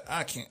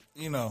 I can't,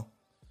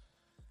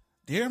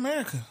 Dear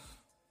America,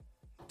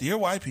 dear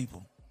white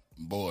people,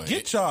 boy,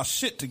 get y'all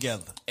shit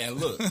together. And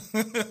look,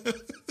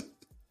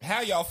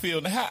 how y'all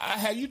feel?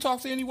 Have you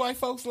talked to any white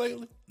folks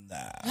lately?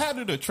 Nah. How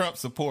do the Trump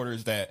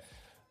supporters that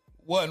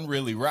wasn't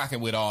really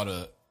rocking with all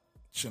the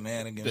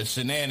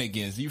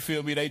shenanigans, you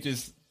feel me? They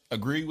just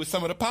agree with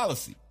some of the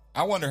policy.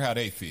 I wonder how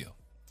they feel.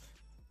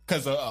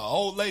 Because an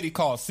old lady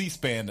called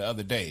C-SPAN the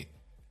other day,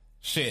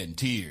 shedding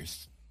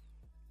tears.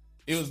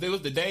 It was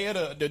the day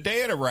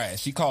of the riot.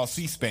 She called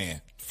C-SPAN.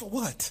 For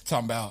what?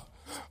 Talking about,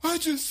 I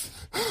just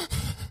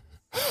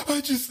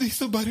need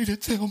somebody to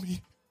tell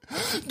me,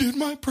 did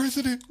my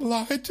president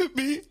lie to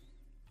me?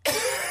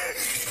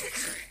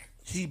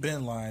 He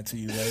been lying to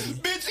you, lady.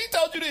 Bitch, he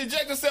told you to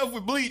inject yourself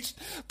with bleach,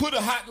 put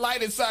a hot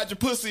light inside your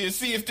pussy and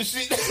see if the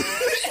shit...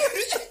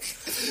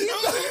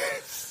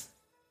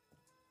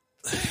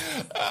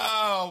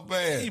 Oh,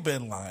 man. He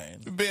been lying.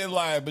 Been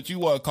lying, but you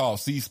want to call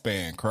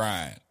C-SPAN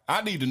crying.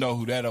 I need to know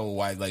who that old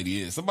white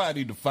lady is.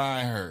 Somebody need to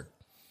find her.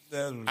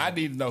 I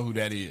need to know who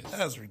that is.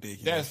 That's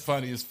ridiculous. That's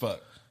funny as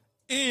fuck.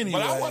 Anyway.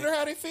 But I wonder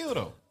how they feel,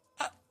 though.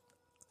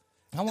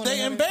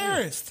 They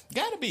embarrassed.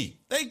 Gotta be.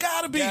 They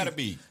gotta be. Gotta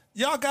be.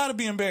 Y'all gotta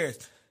be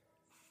embarrassed.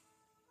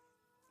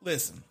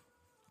 Listen.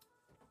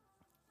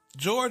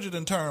 Georgia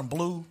done turned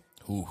blue.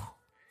 Ooh.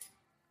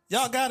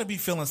 Y'all gotta be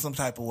feeling some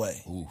type of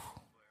way. Ooh.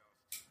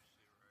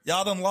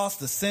 Y'all done lost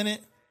the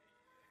Senate.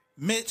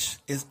 Mitch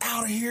is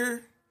out of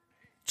here.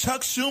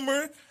 Chuck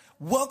Schumer,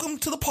 welcome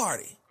to the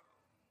party.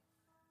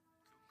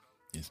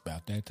 It's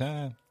about that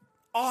time.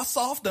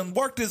 Ossoff done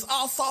worked his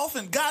ass off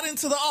and got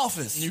into the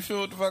office. You feel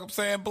what the fuck I'm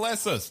saying?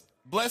 Bless us.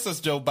 Bless us,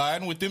 Joe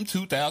Biden, with them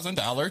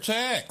 $2,000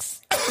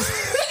 checks.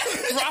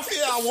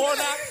 Raphael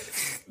Warnock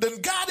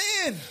done got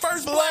in.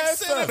 First black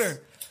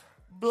senator.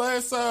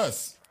 Bless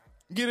us.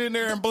 Get in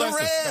there and bless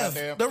us.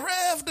 The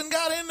Rev done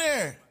got in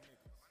there.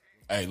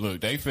 Hey,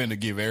 look, they finna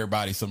give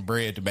everybody some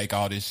bread to make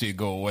all this shit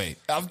go away.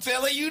 I'm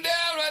telling you now,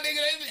 my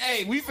nigga.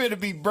 Hey, we finna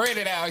be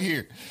breaded out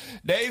here.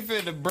 They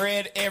finna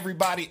bread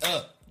everybody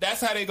up.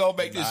 That's how they gonna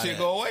make this shit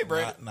go away,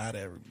 Brandon. Not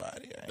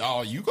everybody.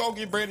 Oh, you gonna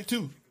get breaded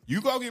too.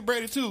 You gonna get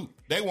breaded too.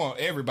 They want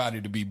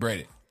everybody to be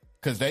breaded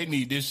because they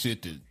need this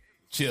shit to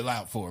chill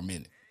out for a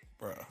minute.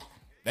 Bruh.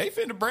 They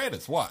finna bread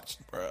us. Watch.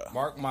 Bruh.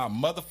 Mark my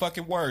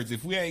motherfucking words.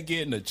 If we ain't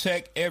getting a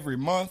check every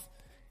month,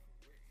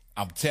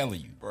 I'm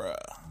telling you, Bruh.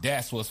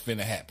 that's what's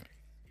finna happen.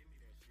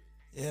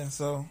 Yeah,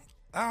 so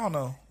I don't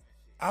know.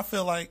 I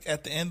feel like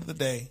at the end of the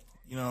day,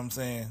 you know what I'm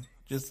saying?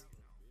 Just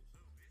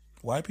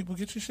white people,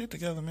 get your shit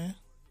together, man.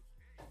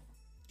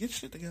 Get your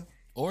shit together.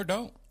 Or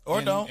don't.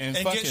 Or don't. And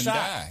And fucking get shot.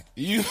 die.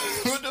 You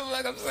what the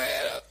fuck I'm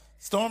saying?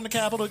 Storm the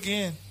Capitol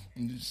again.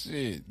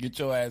 Shit. Get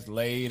your ass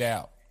laid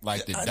out.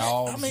 Like the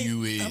dogs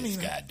you is.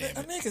 Goddamn A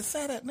it. nigga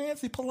sat at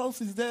Nancy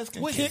Pelosi's desk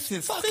and With kicked his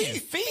his fucking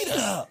feet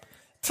up.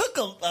 Took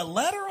a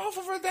letter off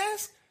of her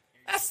desk.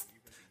 That's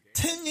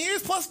 10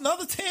 years plus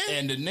another 10.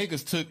 And the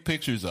niggas took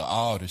pictures of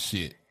all the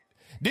shit.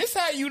 This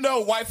how you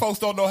know white folks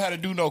don't know how to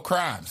do no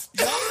crimes.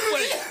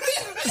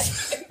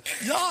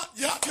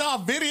 Y'all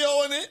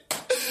videoing it.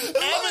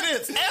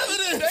 Evidence.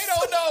 They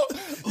don't know.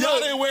 Y'all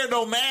Look, didn't wear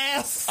no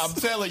masks. I'm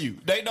telling you,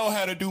 they know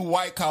how to do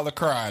white collar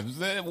crimes.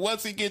 Then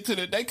once he get to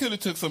they could have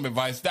took some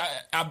advice.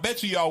 I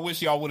bet y'all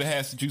wish y'all would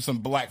have had you some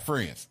black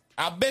friends.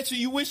 I bet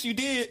you wish you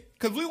did,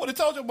 because we would have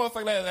told your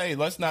motherfucker that, hey,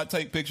 let's not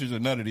take pictures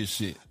of none of this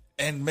shit.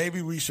 And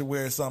maybe we should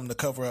wear something to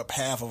cover up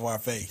half of our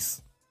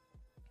face.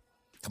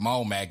 Come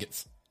on,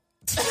 maggots.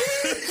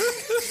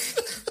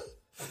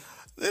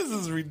 This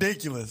is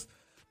ridiculous.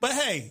 But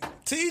hey,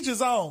 to each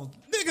his own.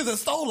 Niggas that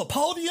stole a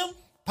podium,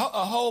 A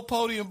whole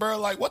podium, bro.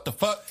 Like, what the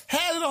fuck?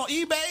 had it on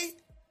eBay.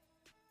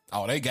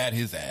 Oh, they got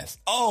his ass.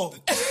 Oh,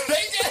 They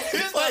got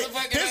his like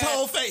motherfucking his ass.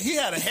 whole face. He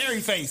had a hairy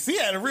face. He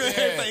had a real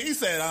hairy face. He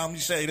said, "I'm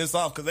shave this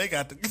off because they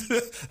got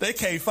they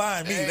can't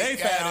find me." They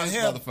got found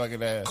his him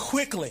motherfucking ass.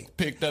 quickly,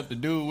 Picked up the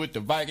dude with the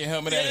Viking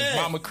helmet at his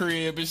Yeah. mama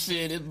crib and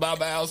shit. His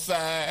mama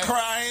outside.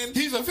 crying.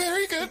 He's a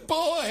very good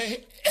boy.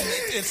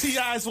 And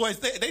T.I.'s voice.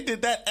 They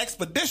did that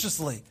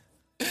expeditiously.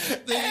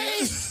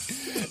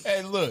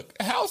 Hey, look,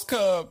 House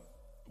Cub,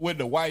 when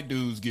the white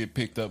dudes get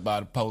picked up by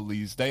the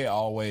police, they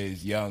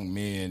always young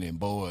men and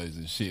boys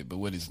and shit. But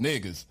with his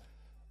niggas,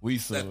 we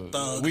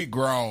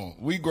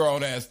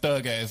grown ass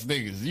thug ass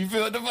niggas. You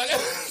feel the fuck?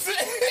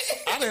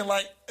 I didn't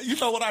like. You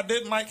know what I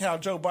didn't like? How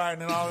Joe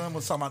Biden and all of them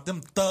was talking about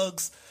them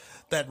thugs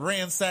that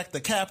ransacked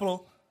the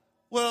Capitol.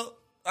 Well,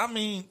 I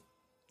mean,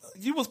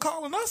 you was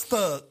calling us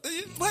thug.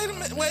 Wait a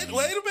minute. Wait a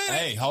minute.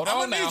 Hey, hold I'm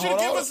on gonna now, need you to hold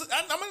give on. us.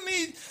 I'm gonna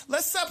need.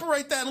 Let's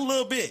separate that a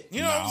little bit.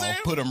 You know what I'm saying?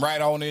 Put them right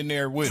on in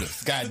there with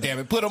us. God damn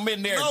it. Put them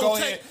in there. No, Go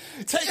take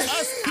ahead.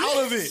 us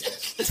out of it.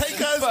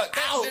 Take us Fuck,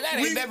 out. that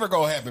ain't never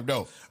gonna happen,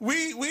 though.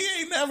 We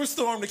ain't never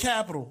stormed the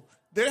Capitol.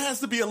 There has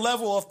to be a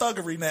level of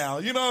thuggery now.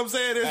 You know what I'm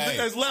saying?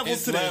 There's levels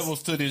It's to this.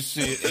 levels to this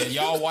shit. And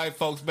y'all white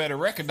folks better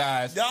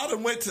recognize. Y'all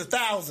done went to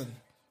 1,000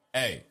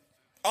 Hey,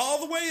 all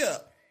the way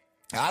up.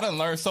 I done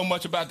learned so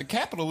much about the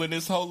Capitol in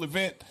this whole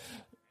event.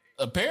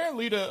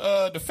 Apparently,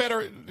 the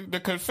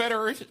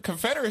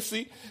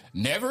Confederacy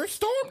never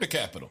stormed the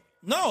Capitol.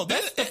 No,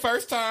 That's the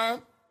first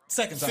time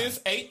second time since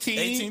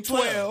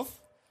 1812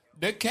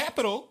 the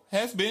Capitol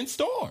has been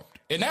stormed,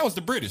 and that was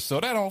the British. So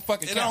that don't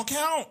fucking It count. don't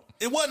count.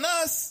 It wasn't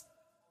us.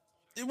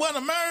 It wasn't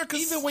America.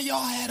 Even when y'all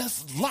had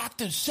us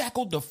locked and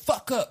shackled the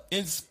fuck up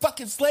in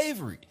fucking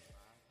slavery,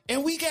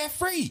 and we got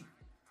free,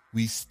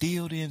 we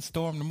still didn't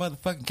storm the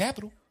motherfucking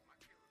Capitol.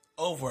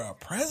 over a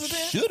president.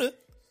 Shoulda,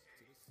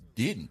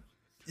 didn't.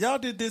 Y'all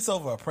did this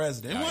over a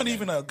president. It wasn't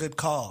even a good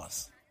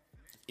cause.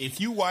 If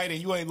you white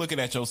and you ain't looking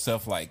at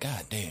yourself like,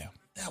 God damn,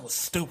 That was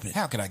stupid.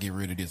 how can I get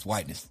rid of this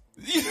whiteness?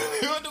 You know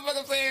what the fuck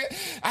I'm saying?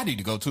 I need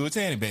to go to a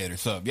tanning bed or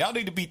something. Y'all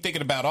need to be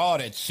thinking about all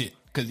that shit,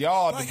 because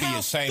y'all ought Like, to be how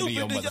ashamed of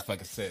your stupid did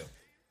motherfucking self.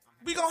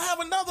 We gonna have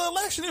another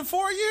election in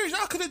 4 years.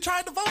 Y'all could have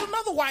tried to vote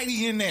another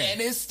whitey in there.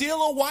 And it's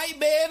still a white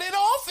man in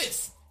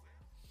office.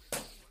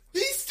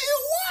 He's still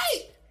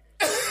white.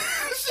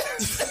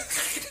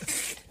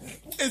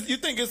 You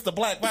think it's the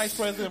black vice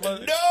president?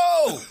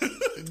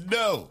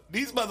 No.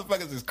 These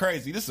motherfuckers is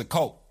crazy. This is a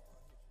cult.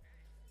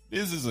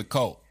 This is a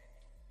cult.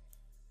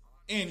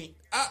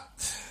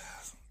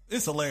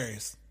 It's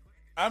hilarious.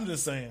 I'm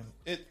just saying.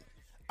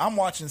 I'm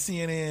watching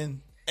CNN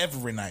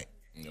every night.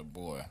 Oh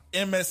boy.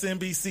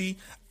 MSNBC.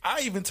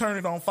 I even turn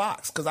it on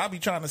Fox because I be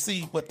trying to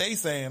see what they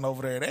saying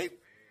over there.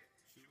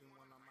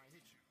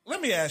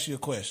 Let me ask you a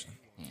question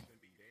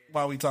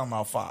while we talking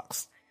about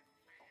Fox.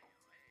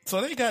 So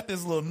they got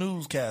this little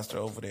newscaster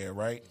over there,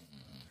 right?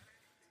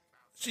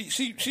 She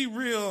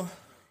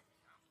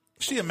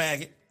a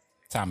maggot.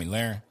 Tommy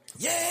Lahren.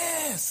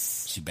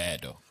 Yes. She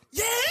bad though.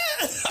 Yeah.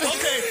 Okay.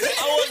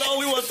 I wasn't the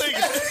only one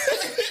thinking.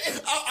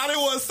 I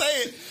didn't want to say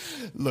it.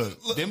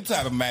 Look, them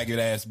type of maggot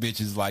ass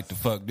bitches like to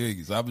fuck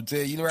niggas. I'm gonna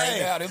tell you right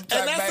now, them type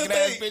of maggot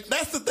ass bitches.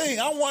 That's the thing.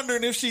 I'm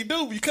wondering if she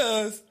do,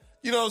 because,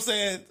 you know what I'm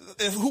saying,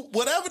 if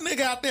whatever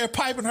nigga out there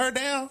piping her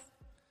down,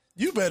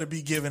 you better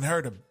be giving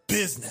her the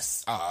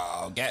business.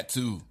 Oh, got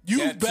to.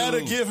 You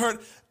better give her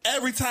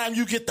every time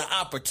you get the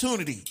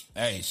opportunity.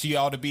 Hey, she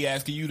ought to be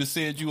asking you to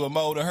send you a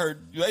mo to her.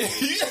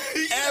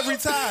 Every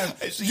time.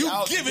 You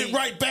give it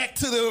right back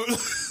to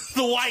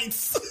the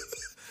whites.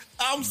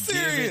 I'm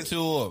serious. Give it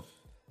to them.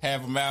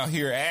 Have them out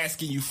here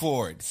asking you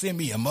for it. Send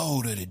me a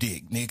mo to the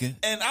dick, nigga.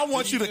 And I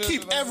want you to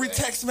keep every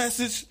text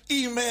message,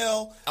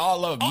 email.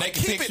 All of them.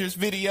 Making pictures,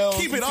 videos.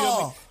 Keep it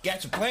all.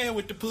 Got you playing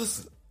with the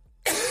pussy.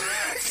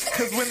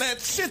 Because when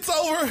that shit's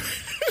over,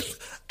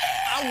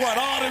 I want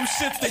all them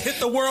shits to hit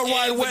the World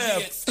Wide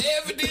Web.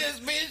 Evidence,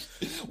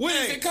 bitch. When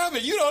is it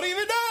coming? You don't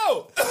even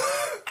know.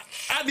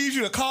 I need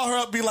you to call her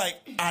up, be like,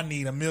 I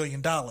need $1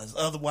 million.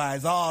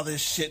 Otherwise, all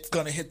this shit's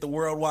going to hit the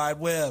World Wide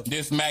Web.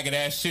 This maggot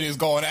ass shit is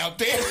going out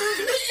there.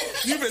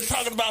 You've been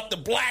talking about the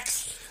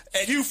blacks,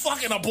 and you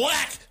fucking a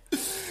black.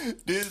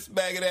 This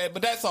maggot ass.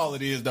 But that's all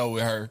it is, though,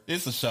 with her.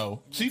 It's a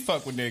show. She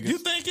fuck with niggas. You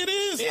think it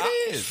is?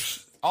 It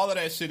is. All of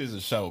that shit is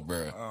a show,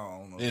 bro. I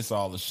don't know. It's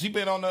all. She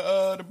been on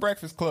the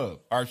Breakfast Club,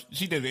 or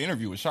she did an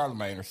interview with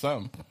Charlamagne or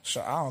something.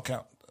 I don't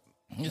count.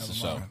 It's a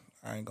show.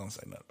 I ain't gonna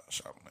say nothing about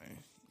Charlamagne.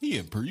 He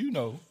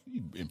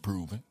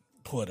improving.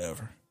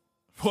 Whatever.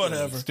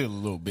 Still a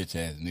little bitch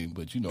ass nigga,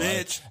 but you know,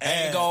 bitch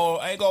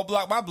I ain't gonna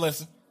block my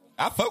blessing.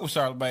 I fuck with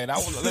Charlamagne. I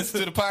will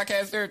listen to the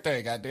podcast and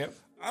everything. Goddamn.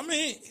 I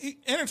mean,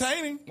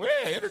 entertaining. Yeah,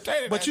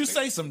 entertaining. But you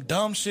say some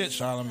dumb shit,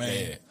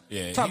 Charlamagne.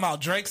 Yeah. Talking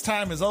about Drake's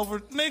time is over.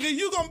 Nigga,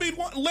 you gonna be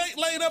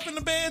laid up in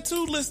the bed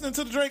too, listening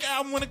to the Drake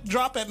album when it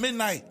drop at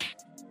midnight.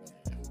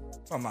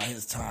 Talking about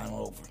his time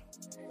over.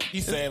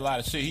 He say a lot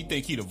of shit. He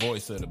think he the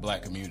voice of the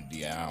black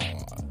community. I don't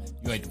know.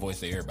 You ain't the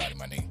voice of everybody,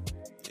 my nigga.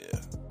 Yeah.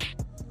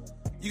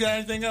 You got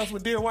anything else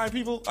with Dear White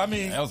People? I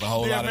mean, that was a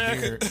whole lot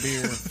America. of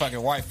dear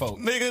fucking white folk.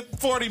 Nigga,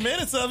 40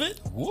 minutes of it.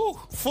 Woo.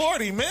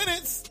 40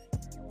 minutes.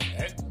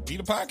 That'd be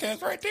the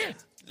podcast right there.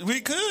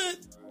 We could,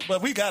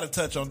 but we gotta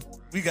touch on that.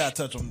 We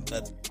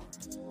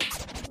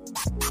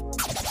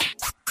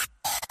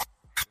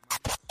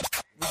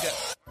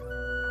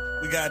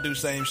gotta do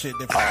same shit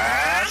different.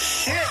 Ah,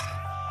 shit.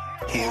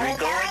 Here we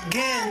go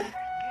again.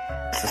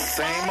 It's the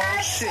same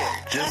old shit,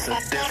 just a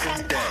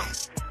different day.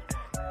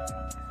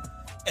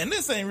 And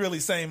this ain't really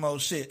same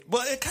old shit,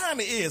 but it kind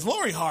of is.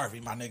 Lori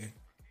Harvey, my nigga.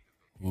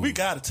 Ooh. We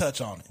gotta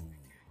touch on it.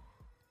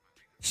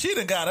 She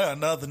done got her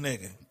another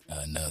nigga.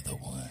 Another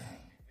one.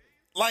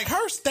 Like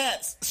her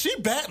stats, she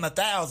batting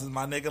 1,000,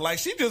 my nigga. Like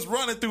she just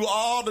running through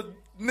all the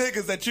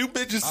niggas that you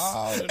bitches.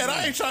 And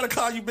I ain't trying to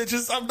call you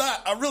bitches. I'm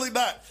not. I'm really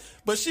not.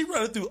 But she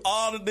running through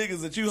all the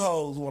niggas that you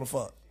hoes want to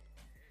fuck.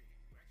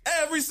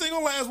 Every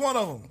single last one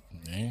of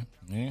them.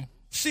 Yeah.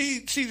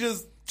 She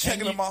just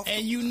checking them off.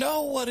 And you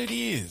know what it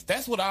is.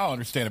 That's what I don't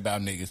understand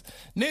about niggas.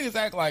 Niggas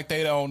act like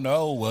they don't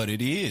know what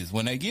it is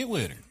when they get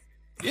with her.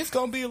 It's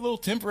going to be a little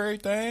temporary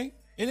thing,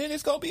 and then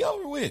it's going to be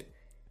over with.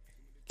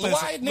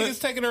 Why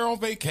niggas taking her on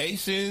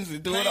vacations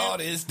and doing all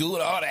this,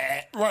 doing all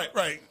that?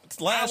 Right.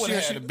 Last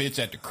year, she had a bitch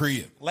at the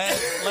crib.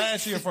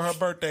 Last year for her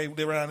birthday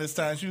around this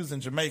time, she was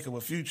in Jamaica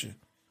with Future.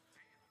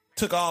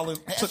 Took all her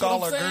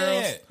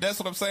girls. That's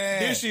what I'm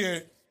saying. This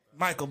year,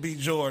 Michael B.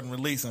 Jordan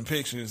releasing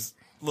pictures,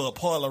 little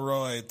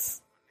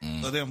Polaroids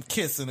of them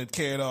kissing and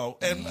carried on.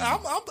 And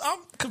I'm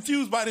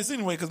confused by this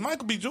anyway because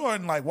Michael B.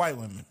 Jordan like white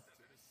women,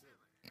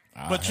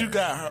 but you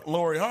got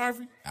Lori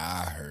Harvey.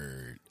 I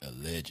heard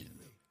allegedly.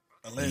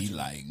 He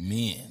like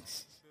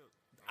men's.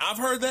 I've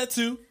heard that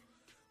too,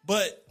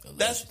 but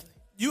that's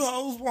you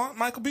hoes want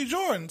Michael B.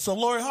 Jordan. So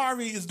Lori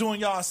Harvey is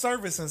doing y'all a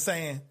service and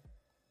saying,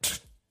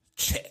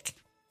 check.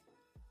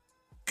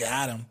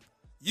 Got him.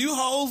 You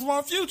hoes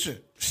want Future.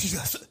 She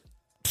goes,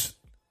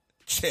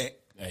 check.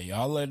 Hey,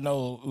 y'all let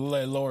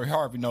Lori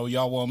Harvey know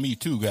y'all want me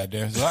too,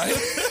 goddamn. So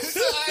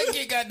I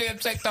get goddamn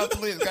checked off the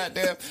list,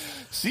 goddamn.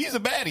 She's a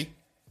baddie.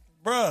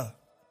 Bruh,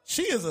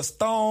 she is a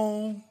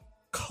stone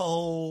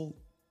cold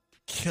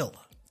killer.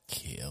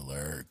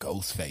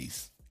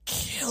 Ghostface.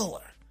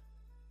 Killer.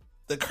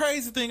 The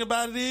crazy thing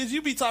about it is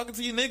you be talking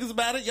to your niggas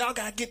about it. Y'all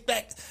gotta get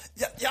back.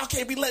 Y'all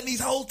can't be letting these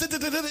hoes.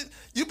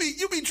 You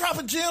be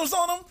dropping gems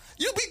on them.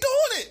 You be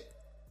doing it.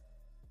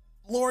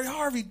 Lori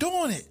Harvey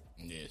doing it.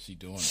 Yeah, she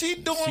doing it. She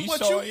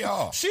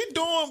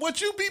doing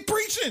what you be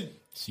preaching.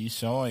 She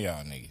showing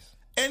y'all niggas.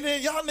 And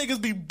then y'all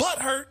niggas be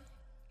butthurt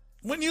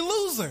when you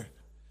lose her.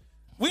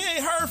 We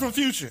ain't heard from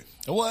Future.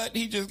 What?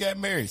 He just got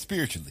married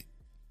spiritually.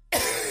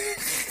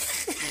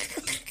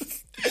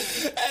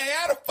 Hey,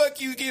 how the fuck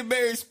you get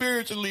married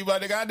spiritually, my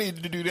nigga? I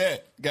needed to do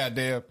that.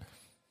 Goddamn.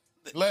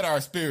 Let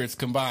our spirits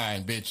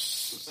combine,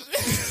 bitch.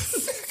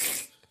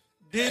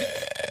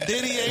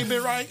 Diddy ain't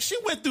been right. She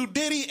went through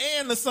Diddy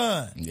and the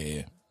son.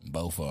 Yeah,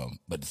 both of them.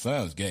 But the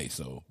son's gay,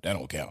 so that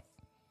don't count.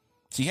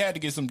 She had to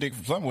get some dick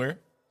from somewhere.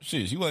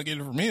 Shit, she wasn't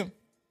getting it from him.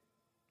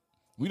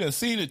 We done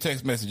seen the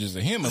text messages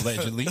of him,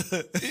 allegedly.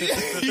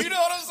 You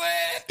know what I'm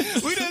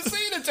saying? We done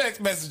seen the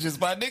text messages,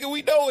 my nigga.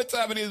 We know what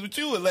time it is with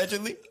you,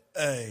 allegedly.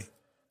 Hey.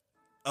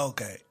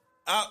 Okay.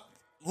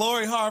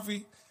 Lori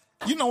Harvey,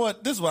 you know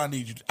what? This is what I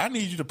need you to. I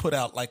need you to put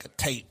out like a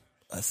tape,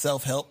 a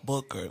self-help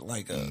book or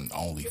like a...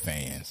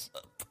 OnlyFans.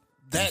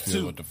 That You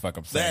feel too. what the fuck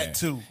I'm saying? That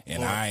too. And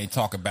Boy. I ain't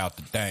talking about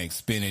the thing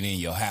spinning in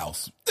your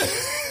house.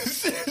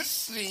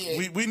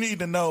 We need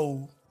to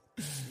know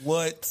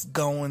what's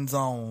going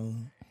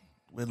on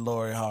with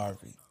Lori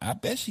Harvey. I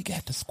bet she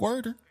got the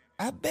squirter.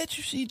 I bet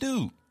you she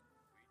do.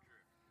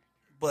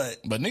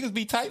 But niggas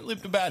be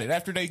tight-lipped about it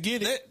after they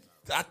get it.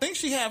 I think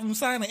she have him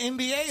sign an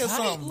NDA or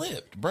something.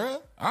 Tight-lipped, bruh.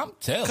 I'm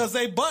telling. Because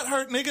they butt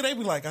hurt, nigga. They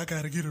be like, I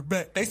gotta get her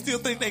back. They still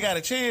think they got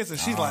a chance, and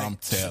she's like, I'm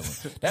telling.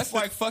 That's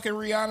like fucking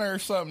Rihanna or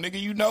something, nigga.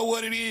 You know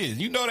what it is.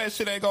 You know that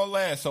shit ain't gonna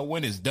last. So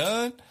when it's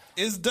done,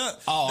 it's done.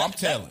 Oh, I'm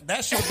telling.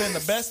 That should have been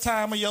the best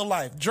time of your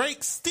life.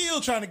 Drake's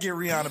still trying to get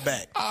Rihanna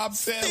back. I'm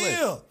telling.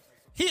 Still.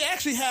 He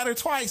actually had her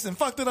twice and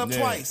fucked it up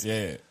twice.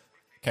 Yeah.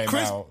 Came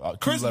Chris out.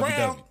 Chris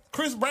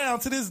Brown,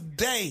 to this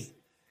day,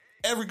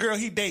 every girl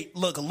he date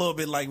look a little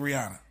bit like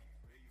Rihanna.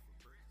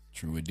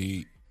 True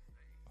indeed.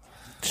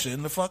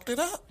 Shouldn't have fucked it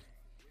up.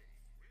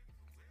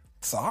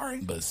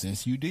 Sorry. But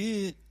since you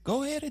did,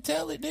 go ahead and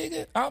tell it,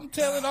 nigga. I'm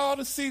telling all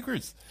the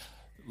secrets.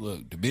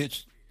 Look, the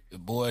bitch,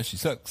 boy, she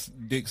sucks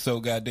dick so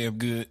goddamn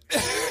good.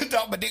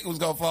 Thought my dick was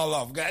gonna fall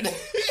off. Goddamn.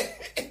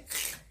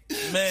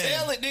 Man.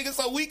 Tell it, nigga,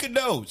 so we can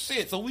know.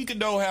 Shit, so we can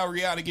know how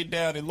Rihanna get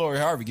down and Lori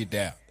Harvey get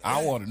down.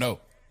 I want to know.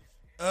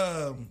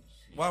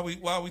 While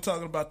we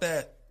talking about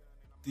that,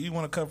 do you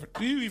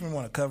even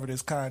want to cover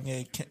this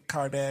Kanye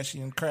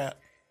Kardashian crap?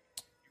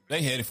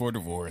 They headed for a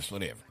divorce,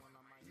 whatever.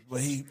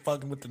 But he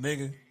fucking with the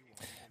nigga.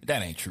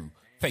 That ain't true.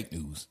 Fake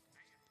news.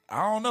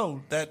 I don't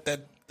know.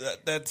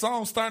 That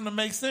song's starting to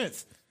make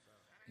sense.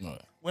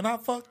 What? When I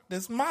fuck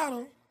this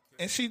model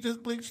and she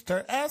just bleached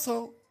her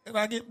asshole and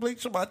I get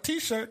bleached on my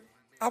t-shirt,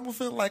 I'm gonna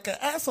feel like an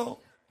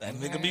asshole. That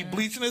nigga be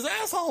bleaching his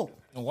asshole.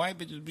 The white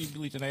bitches be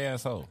bleaching their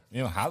asshole.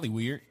 You know,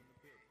 Hollywood.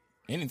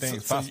 Anything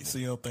is possible. So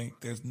you don't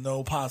think there's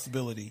no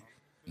possibility?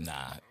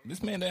 Nah,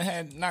 this man that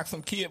had knocked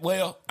some kid.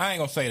 Well, I ain't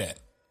gonna say that.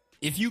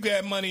 If you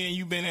got money and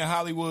you been in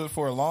Hollywood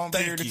for a long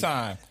period of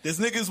time, this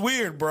nigga's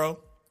weird, bro.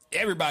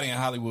 Everybody in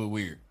Hollywood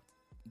weird.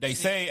 They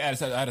say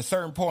at a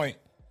certain point,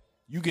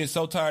 you get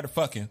so tired of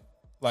fucking,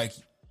 like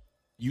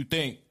you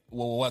think,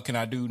 well, what can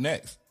I do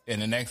next?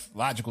 And the next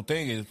logical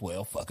thing is,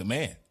 well, fuck a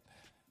man.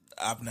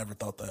 I've never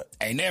thought that.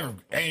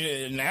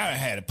 Now I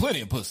had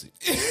plenty of pussy.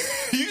 You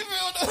feel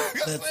what I'm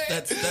saying?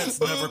 That's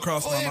never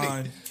crossed my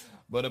mind.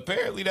 But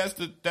apparently that's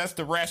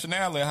the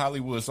rationale in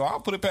Hollywood. So I'll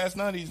put it past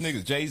none of these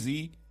niggas.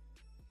 Jay-Z,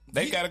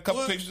 they got a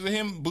couple pictures of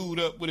him booed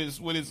up with his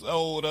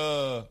old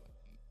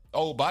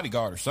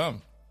bodyguard or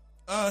something.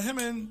 Him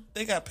and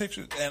they got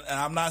pictures, and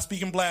I'm not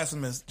speaking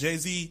blasphemous.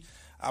 Jay-Z,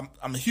 I'm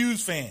a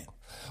huge fan.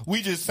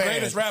 We just saying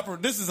greatest rapper.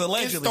 This is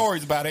allegedly. There's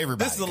stories about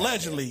everybody. This is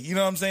allegedly. You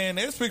know what I'm saying?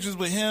 There's pictures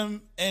with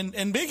him and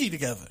Biggie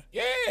together.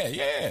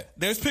 Yeah.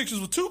 There's pictures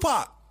with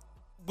Tupac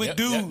with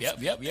dudes.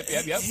 Yep.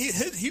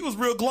 He was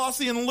real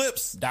glossy in the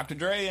lips. Dr.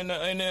 Dre in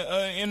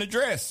the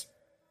dress.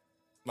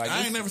 Like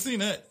I ain't never seen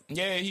that.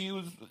 Yeah,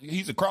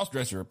 he's a cross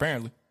dresser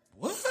apparently.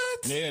 What?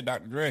 Yeah,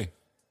 Dr. Dre.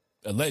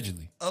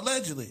 Allegedly.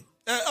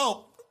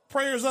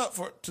 Prayers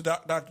up to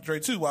Dr.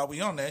 Dre too. While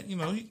we on that, you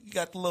know, he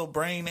got the little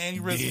brain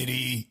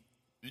aneurysm.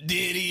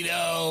 Did he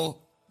though?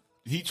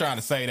 He trying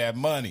to say that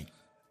money.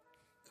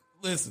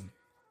 Listen,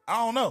 I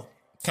don't know.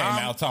 Came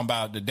out talking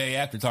about the day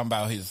after talking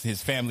about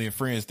his family and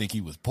friends think he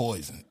was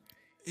poisoned.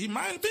 He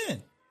might have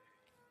been.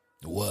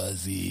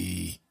 Was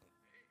he?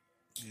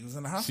 He was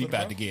in the hospital. She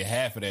about to get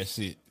half of that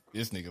shit.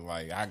 This nigga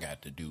like, I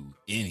got to do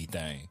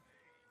anything.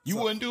 You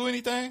wouldn't do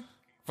anything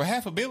for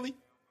half a billy?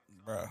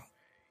 Bruh.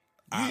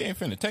 You ain't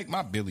finna take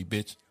my billy,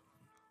 bitch.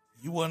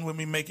 You wasn't with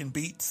me making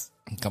beats.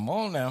 Come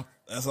on now.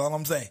 That's all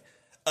I'm saying.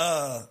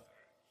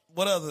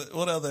 What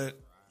other?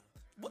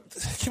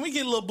 Can we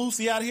get a little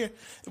Boosie out of here?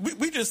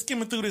 We just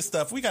skimming through this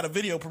stuff. We got a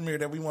video premiere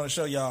that we want to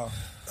show y'all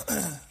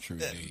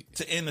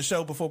to end the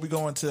show before we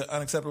go into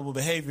unacceptable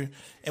behavior.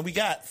 And we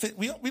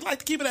like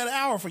to keep it at an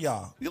hour for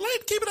y'all. We like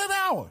to keep it at an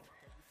hour.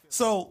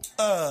 So,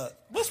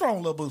 what's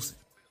wrong with Lil Boosie?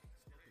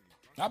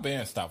 I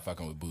been stop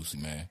fucking with Boosie,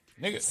 man.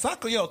 Nigga,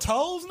 suck on your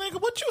toes,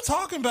 nigga. What you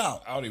talking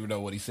about? I don't even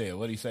know what he said.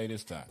 What did he say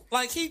this time?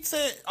 Like he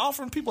said,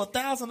 offering people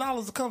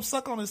 $1,000 to come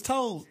suck on his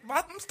toes.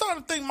 I'm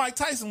starting to think Mike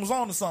Tyson was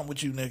on to something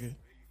with you, nigga.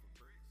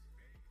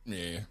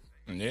 Yeah.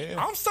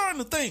 I'm starting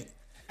to think.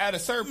 At a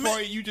certain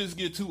point, you just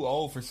get too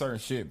old for certain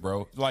shit,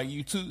 bro. Like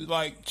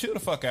chill the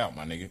fuck out,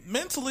 my nigga.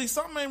 Mentally,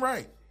 something ain't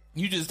right.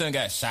 You just done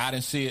got shot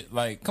and shit.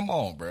 Like, come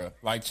on, bro.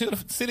 Like,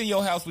 sit in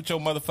your house with your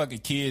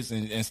motherfucking kids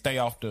and stay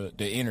off the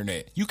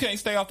internet. You can't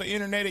stay off the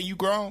internet and you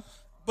grown.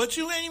 But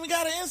you ain't even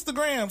got an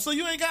Instagram, so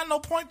you ain't got no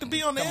point to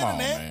be on the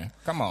internet.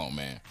 Come on,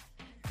 man.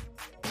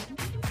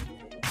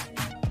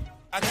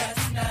 I got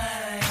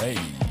tonight. Hey.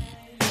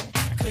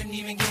 I couldn't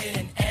even get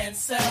an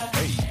answer.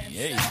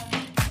 Hey.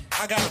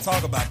 I gotta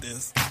talk about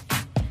this.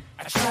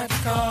 I tried to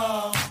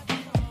call,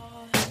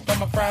 but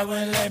my pride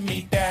wouldn't let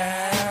me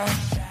down.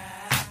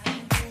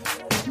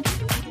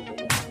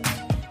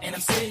 And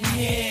I'm sitting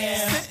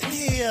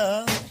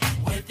here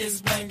with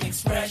this blank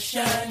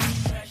expression.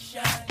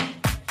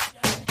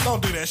 Don't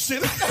do that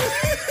shit.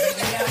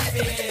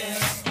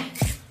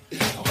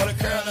 I wanna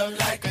curl up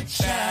like a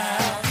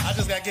child. I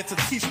just gotta get to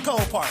the Keisha Cole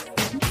part.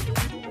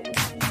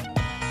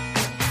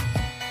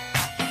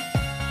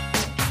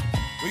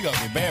 we gonna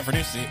get banned for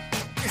this shit.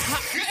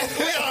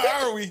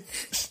 Are we?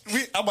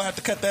 I'm gonna have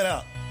to cut that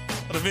out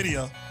for the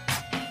video.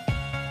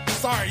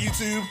 Sorry,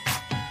 YouTube.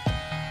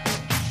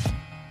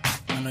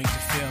 I know you can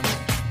feel me.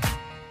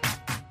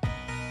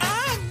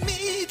 I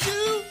need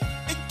you,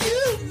 and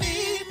you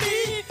need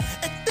me,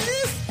 and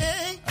this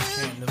ain't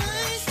the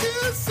thing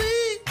to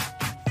see.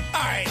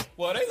 All right.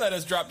 Well, they let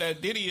us drop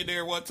that Diddy in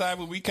there one time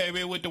when we came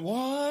in with the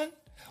one.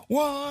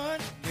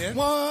 They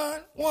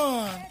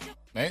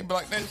ain't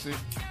like that shit.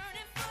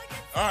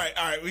 All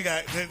right. We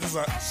got this.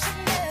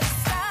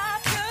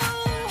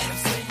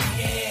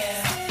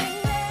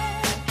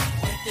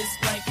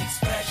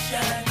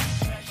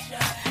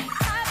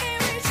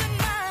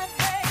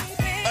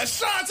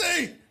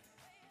 Ashanti!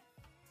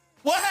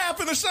 What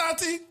happened,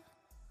 Ashanti?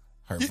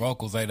 Her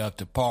vocals ain't up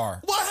to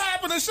par. What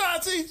happened,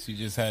 Ashanti? She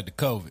just had the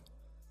COVID.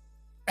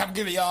 I'm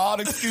giving y'all all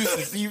the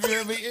excuses. You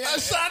feel me?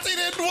 Ashanti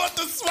didn't want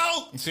the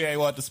smoke. She ain't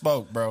want the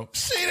smoke, bro.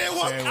 She didn't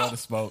want the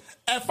smoke.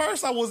 At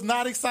first, I was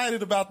not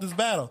excited about this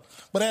battle.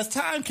 But as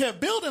time kept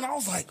building, I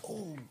was like,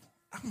 oh,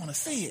 I want to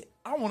see it.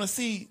 I want to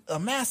see a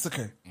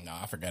massacre. No,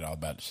 I forgot all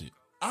about the shit.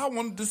 I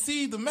wanted to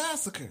see the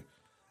massacre.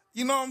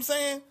 You know what I'm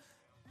saying?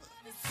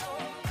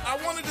 I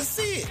wanted to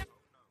see it.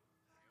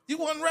 You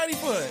wasn't ready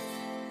for it.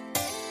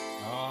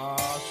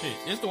 Oh, shit.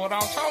 This the one I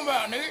was talking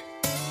about, nigga.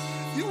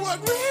 You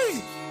wasn't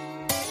ready.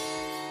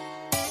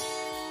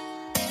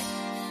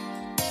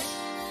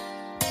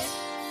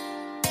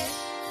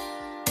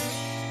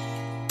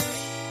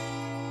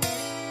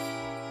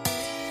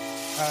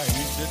 I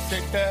used to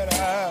think that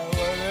I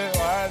wasn't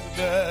wise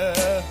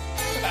enough.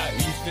 I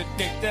used to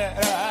think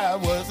that I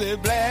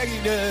wasn't black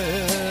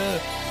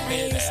enough.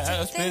 And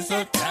I spent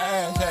some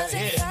time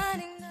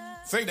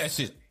Sing that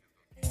shit.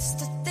 It's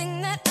the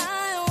thing that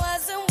I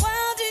wasn't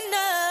wild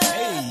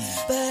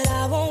enough. But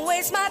I won't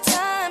waste my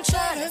time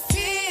trying to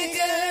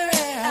figure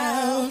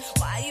out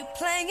why you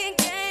playing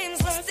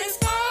games. What's this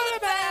all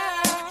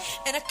about?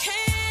 And I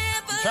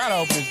can't believe Try to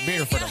open this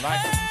beer for the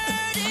life of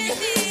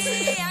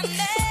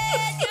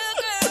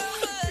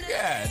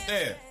God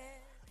damn.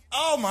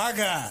 Oh my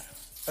God.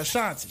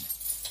 Ashanti.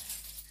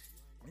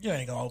 You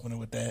ain't gonna open it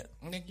with that.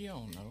 Nigga, you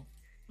don't know.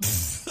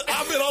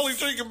 I've been only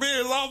drinking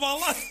beers all my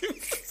life.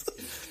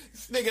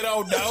 This nigga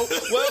don't know.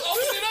 Well,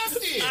 open it up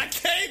then. I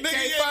can't, nigga.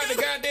 Can't find the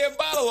goddamn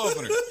bottle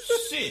opener.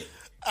 Shit.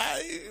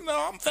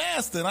 I'm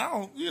fasting. I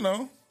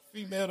don't,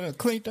 Female done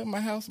cleaned up my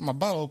house. My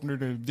bottle opener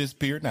done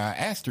disappeared. Now I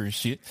asked her and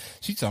shit.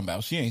 She talking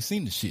about she ain't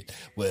seen the shit.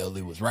 Well,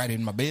 it was right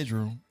in my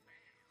bedroom.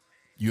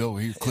 You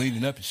over here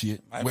cleaning up and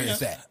shit. Where is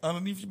that?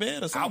 Underneath your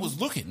bed or something? I was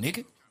looking,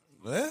 nigga.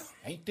 Well,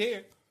 ain't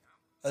there.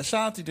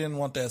 Ashanti didn't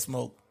want that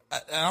smoke.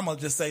 I'm going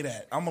to just say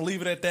that. I'm going to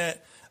leave it at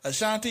that.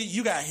 Ashanti,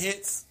 you got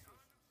hits.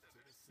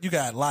 You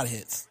got a lot of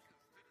hits.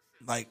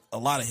 Like, a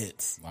lot of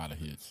hits. A lot of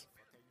hits.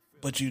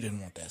 But you didn't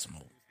want that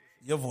smoke.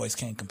 Your voice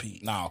can't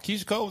compete. No,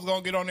 Keisha Cole was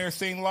going to get on there and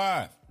sing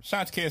live.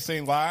 Ashanti can't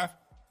sing live.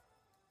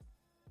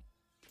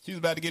 She was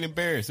about to get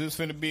embarrassed. It was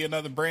finna be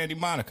another Brandy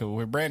Monica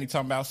where Brandy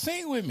talking about,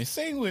 sing with me,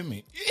 sing with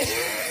me.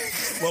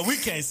 Well, we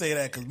can't say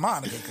that because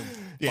Monica can.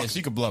 Yeah,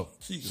 she could blow.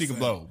 She could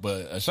blow.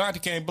 But Ashanti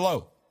can't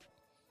blow.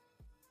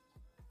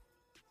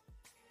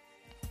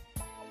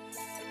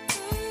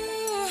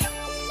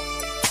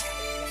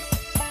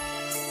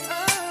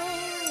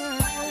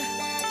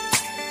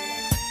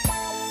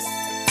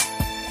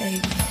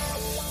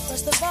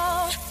 First of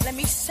all, let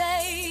me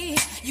say,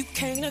 you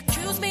can't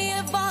accuse me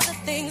of all the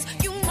things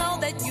you know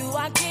that you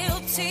are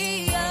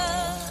guilty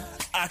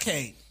of. I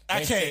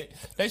can't.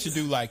 They should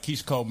do like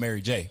Keisha Cole,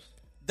 Mary J.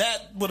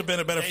 That would have been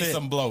a better fit.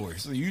 Some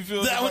blowers. You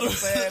feel that would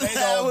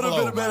have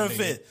been a better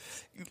fit.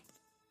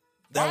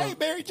 Why ain't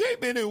Mary J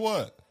been in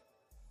what?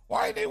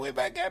 Why ain't they went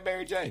back at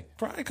Mary J?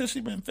 Probably because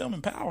she been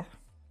filming Power.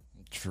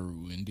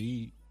 True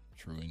indeed.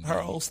 True indeed.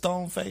 Her old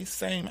stone face,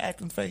 same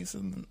acting face.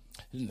 And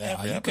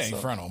nah, you can't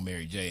front on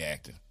Mary J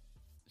acting.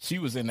 She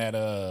was in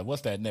that,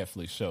 what's that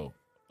Netflix show?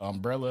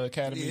 Umbrella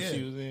Academy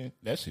she was in.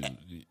 That shit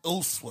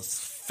was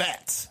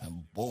fat.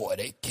 And boy,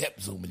 they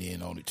kept zooming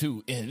in on it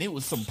too. And it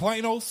was some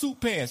plain old suit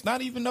pants.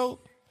 Not even no,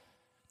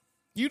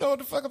 you know what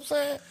the fuck I'm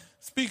saying?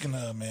 Speaking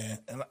of, man,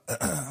 and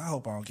I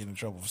hope I don't get in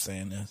trouble for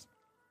saying this.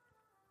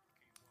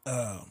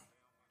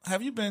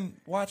 Have you been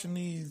watching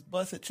these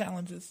Bust It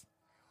challenges?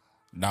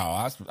 No,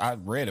 I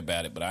read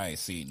about it, but I ain't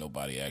seen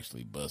nobody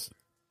actually bust it.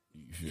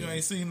 You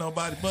ain't seen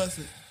nobody bust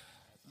it?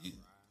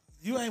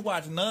 You ain't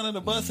watching none of the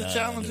Bust It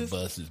challenges?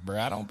 None of the busts, bro.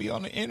 I don't be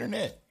on the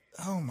internet.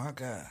 Oh my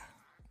God.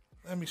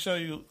 Let me show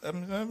you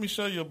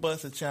a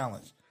Bust It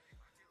challenge.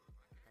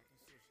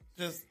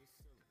 Just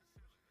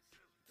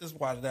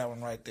watch that one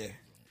right there.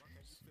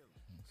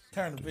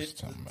 Turn the video.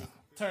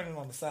 Turn it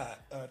on the side.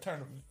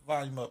 Turn the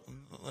volume up.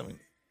 Let me.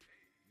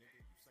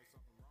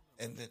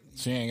 And then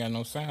she ain't got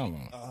no sound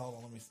on. Hold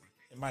on, let me see.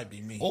 It might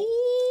be me. Ooh.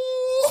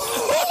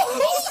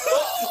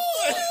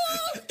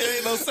 It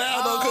ain't no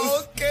sound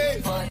though.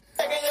 Okay. Oh.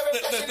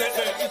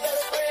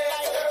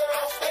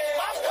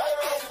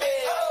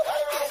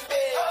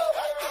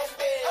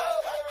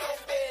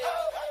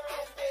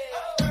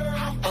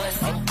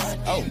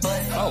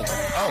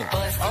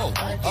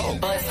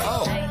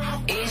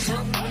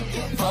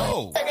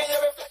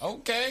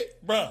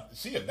 Bruh.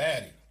 She a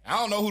baddie. I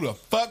don't know who the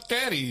fuck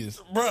that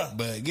is. Bruh.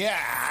 But yeah,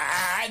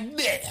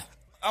 damn.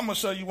 I'm going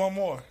to show you one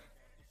more.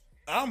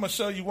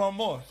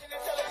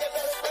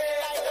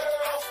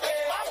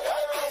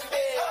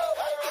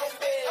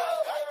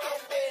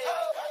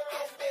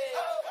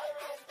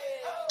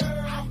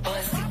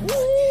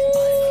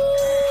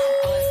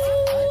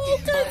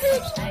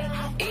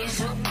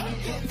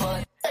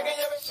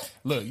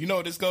 Look, you know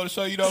what this go to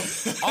show you though?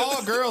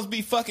 All girls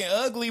be fucking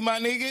ugly, my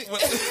nigga.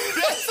 That's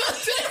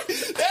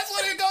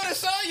what it go to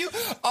show you.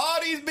 All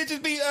these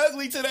bitches be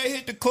ugly till they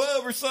hit the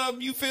club or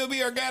something. You feel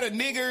me? Or got a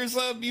nigga or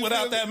something. You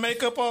Without that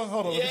makeup on?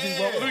 Hold on,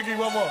 let me give you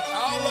one more.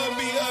 All of them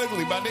be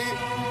ugly, my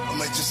nigga. I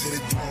might just hit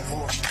it through.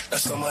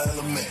 That's not my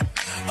element.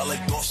 I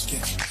like dark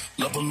skin.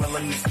 Love a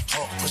melanin.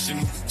 Talk, pushing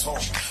me,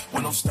 talk.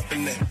 When I'm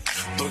stepping in.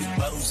 30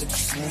 bottles of the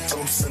food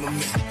till I'm cinnamon.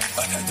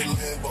 I had the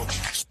Lambo.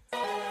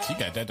 She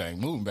got that thing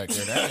moving back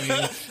there. That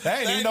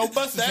ain't even no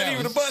busting. That ain't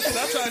even a busting.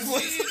 I'm trying to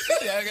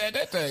I got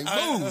that thing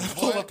moving.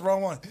 Pull up the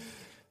wrong one.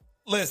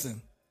 Listen,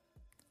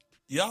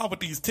 y'all with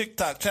these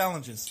TikTok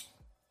challenges.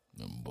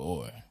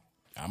 Boy,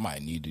 I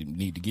might need to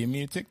give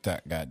me a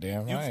TikTok.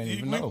 Goddamn, I ain't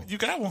even know. You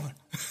got one.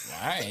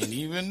 I ain't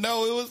even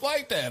know it was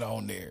like that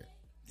on there.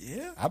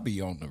 Yeah, I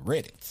be on the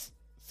Reddits,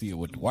 see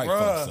what the white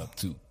folks up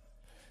to.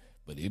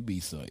 But it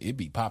be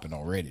popping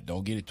on Reddit.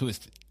 Don't get it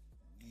twisted.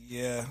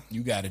 Yeah.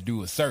 You got to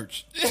do a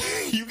search.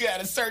 You got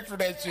to search for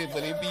that shit,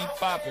 but it be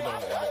popping on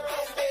there.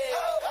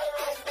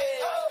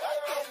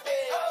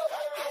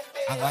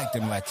 I like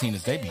them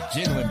Latinas. They be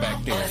jiggling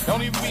back there.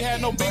 Don't even be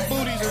having no big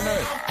booties or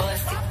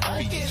nothing.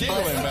 Be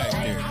jiggling back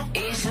there.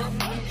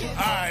 All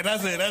right,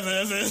 that's it. All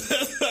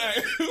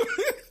right.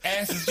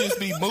 Asses just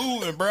be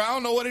moving, bro. I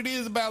don't know what it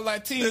is about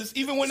Latinas.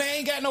 Even when they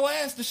ain't got no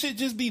ass, the shit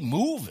just be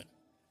moving.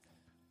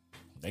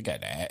 They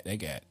got, I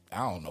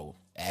don't know,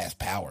 ass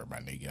power, my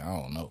nigga. I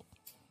don't know.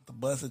 The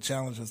busted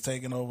challenge is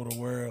taking over the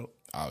world.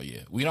 Oh,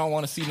 yeah. We don't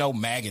want to see no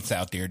maggots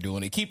out there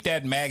doing it. Keep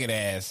that maggot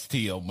ass to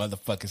your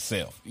motherfucking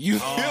self. You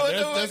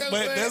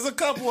there's a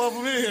couple of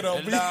them in here,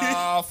 though.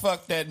 Nah,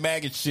 fuck that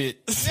maggot shit.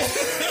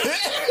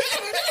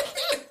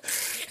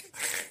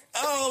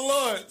 Oh,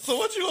 Lord. So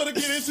what you want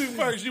to get into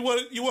first? You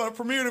want to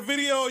premiere the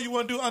video, or you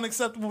want to do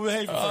unacceptable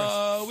behavior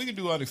first? We can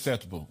do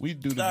unacceptable. We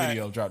do the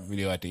video, drop the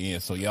video at the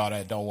end. So y'all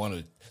that don't want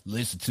to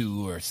listen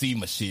to or see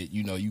my shit,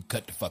 you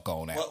cut the fuck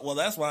on out. Well,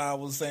 that's why I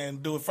was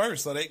saying do it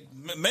first, so they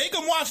make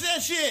them watch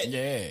that shit.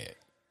 Yeah,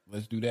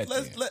 let's do that.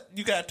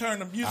 You gotta turn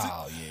the music.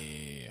 Oh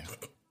yeah.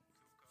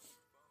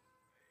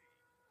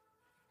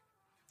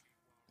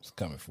 It's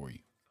coming for you.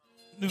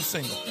 New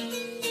single.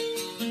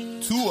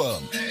 2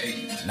 of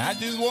them, not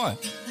just one.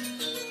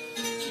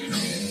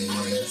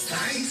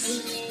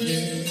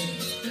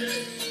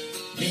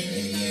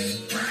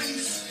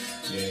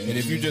 And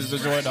if you just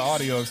enjoyed the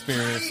audio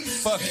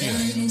experience, fuck you.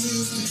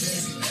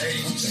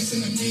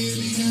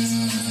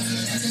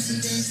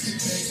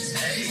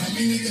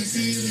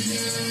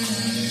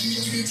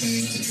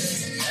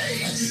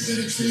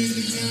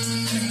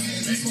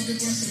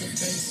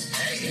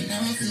 So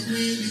now I feel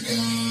really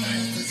gone.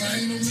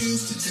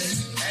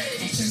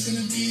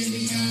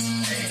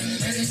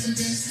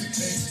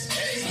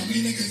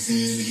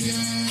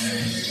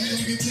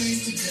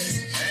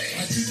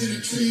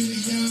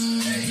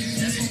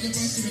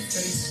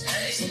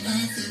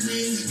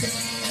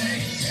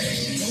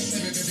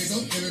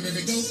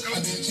 Go. I've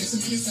been chasing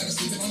me inside,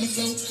 sleeping on the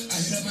floor. I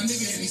hit up my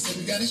nigga and he said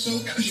we got a show.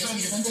 He asked me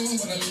if I'm going,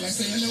 what I look like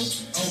saying no.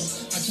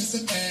 Oh, I'm just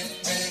a bad,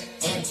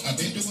 I've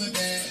been doing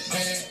bad,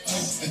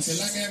 until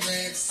I got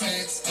rags,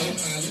 sacks. Oh,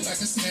 now I look like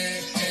a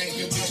snack.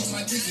 Your bitch on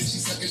my dick and she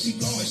suck and she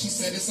blowing. She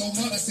said it's so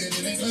hard, I said it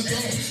ain't her going.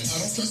 I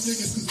don't trust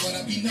niggas cause what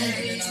I be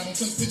knowing. And I don't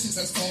trust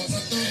bitches as far as I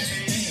throw.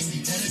 Damn,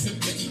 you wanted the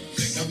blicky.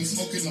 Now we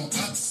smoking on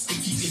ops.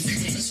 If you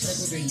in the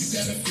struggle, then you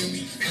gotta feel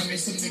me. I know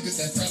some niggas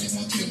that probably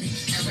won't kill me.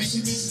 I know some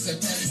bitches that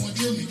probably won't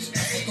drill me. I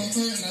fuck on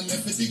her and I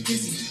left her dick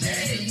dizzy. Now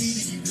I believe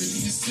that you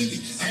really is silly.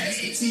 I'm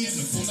SAT and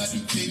the fool I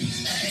do pity.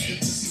 I get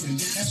the pussy and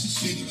then now she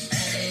shitty.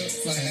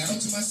 Fly out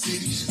to my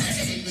city. I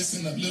never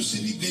listen up, little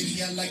shitty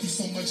baby. I like you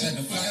so much, I had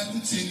to fly out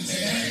the titties.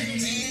 Hey,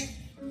 man,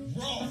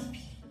 bro.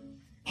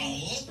 I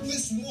woke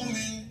this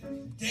morning,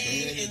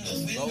 dead in the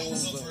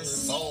windows of her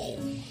soul.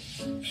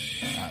 I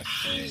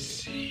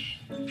see.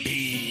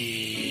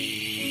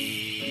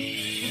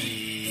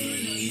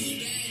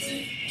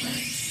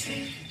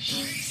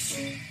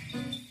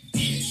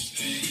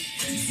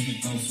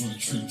 Go for a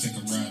trip, take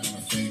a ride on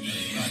my favorite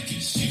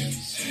rocket ship.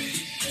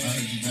 I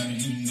heard you got a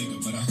new nigga,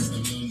 but I heard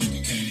a little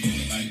nigga can't do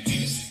it like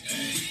this.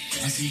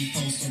 I see you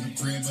post on the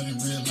crib, but in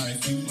real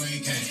life you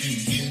ain't got any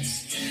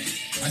hits.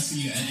 I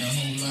see you acting a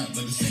whole lot,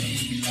 but it's in a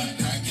movie like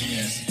I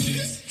can ass a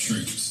chick.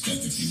 Trick, step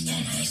if you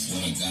want her. I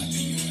swear to God,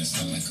 leave your ass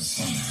out like a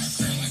sauna. I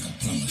cry like a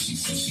plumber. She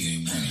said she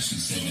ain't want it. She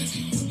said that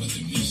you knew what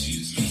the mean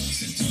she is doing.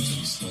 Sent her to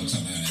the store,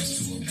 tell her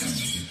ass to a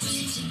runner. Get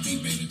pussy to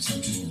me, made her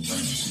turn to a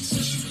runner. She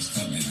said she was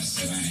coming. I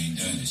said I ain't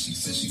done it. She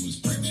said she was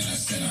pregnant.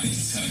 I said I ain't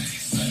done it.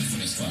 Nothing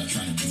for this squad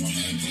trying to be my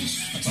main bitch.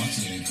 I talk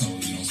to you in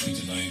code, you don't speak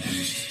the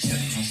language. Step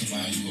across the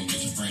line, you gon'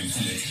 get your brain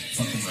flipped.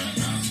 Fuck around,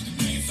 hit the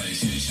brain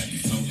face. Bitch, I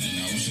be floating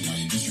in the ocean while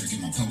you just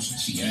drinking my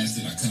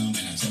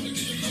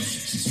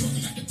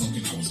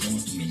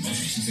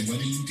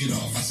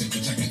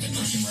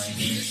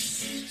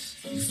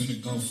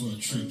finna go for a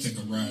trip, take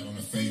a ride on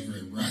a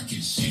favorite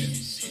rocket ship.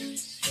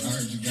 I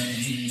heard you got a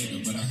new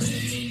nigga, but I heard a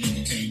little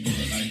nigga can't do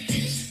it like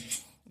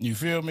this. You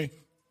feel me?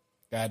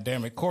 God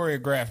damn it.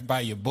 Choreographed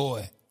by your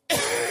boy.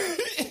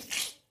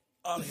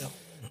 Audio.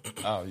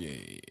 Oh,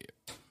 yeah.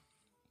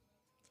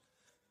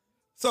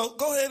 So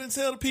go ahead and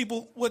tell the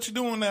people what you're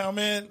doing now,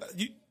 man.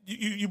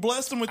 You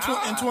blessed them with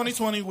in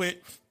 2020 with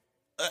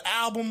an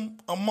album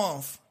a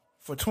month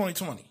for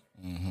 2020.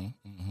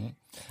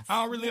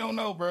 I really don't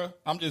know, bro.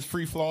 I'm just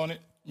free flowing it.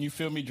 You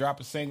feel me? Drop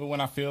a single when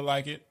I feel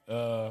like it.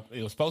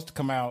 It was supposed to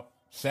come out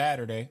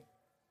Saturday.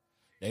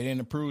 They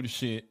didn't approve the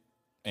shit.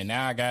 And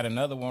now I got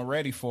another one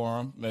ready for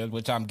them,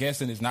 which I'm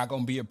guessing is not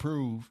going to be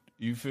approved.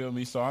 You feel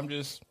me? So I'm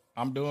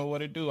doing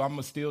what it do. I'm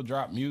going to still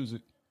drop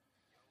music.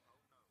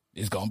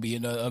 It's going to be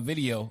in a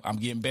video. I'm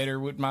getting better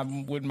with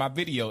my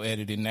video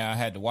editing now. I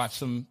had to watch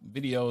some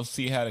videos,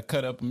 see how to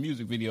cut up a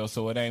music video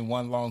so it ain't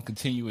one long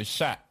continuous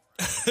shot.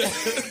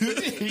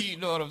 You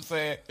know what I'm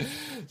saying?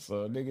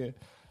 So, nigga,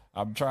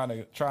 I'm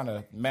trying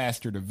to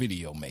master the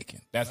video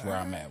making. That's where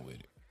I'm at with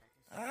it.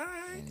 All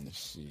right.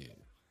 Shit.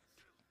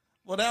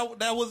 Well,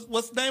 that was,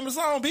 what's the name of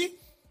the song, B?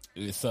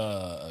 It's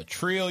a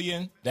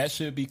Trillion. That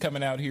should be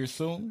coming out here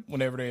soon,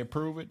 whenever they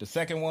approve it. The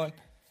second one,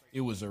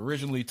 it was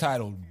originally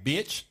titled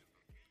Bitch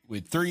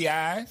with 3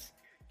 eyes,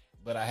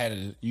 but I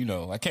had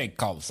to, I can't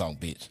call the song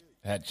Bitch.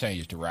 I had to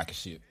change it to Rocket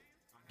Ship.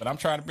 But I'm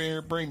trying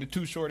to bring the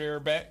Too Short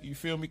era back. You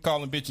feel me?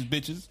 Calling bitches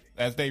bitches,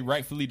 as they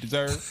rightfully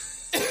deserve.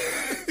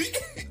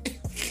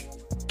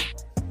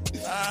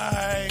 All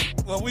right.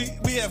 Well,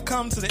 we have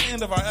come to the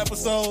end of our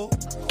episode.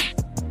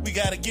 We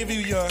got to give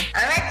you your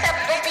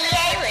unacceptable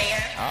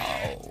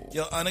behavior.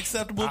 Your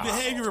unacceptable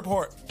behavior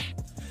report.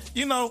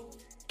 You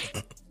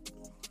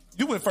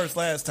went first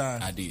last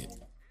time. I did.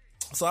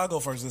 So I'll go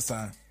first this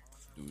time.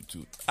 Do it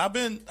too. I've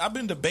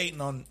been debating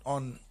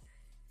on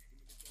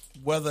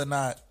whether or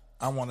not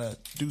I want to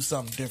do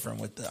something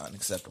different with the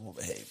unacceptable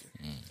behavior.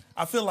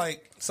 I feel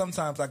like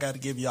sometimes I got to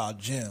give y'all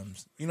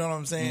gems. You know what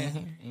I'm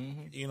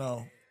saying?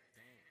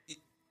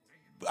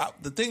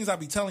 The things I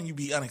be telling you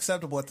be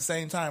unacceptable at the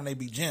same time they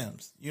be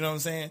gems. You know what I'm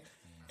saying?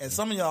 And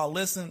some of y'all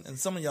listen and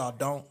some of y'all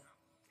don't.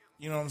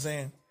 You know what I'm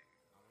saying?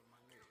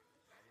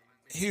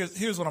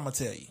 Here's what I'm gonna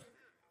tell you.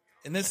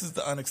 And this is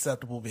the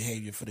unacceptable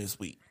behavior for this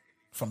week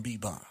from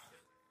B-Bond.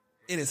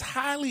 It is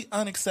highly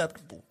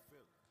unacceptable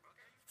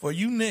for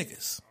you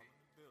niggas.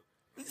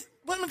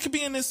 Women could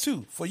be in this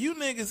too. For you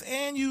niggas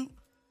and you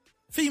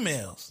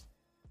females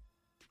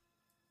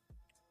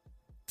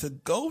to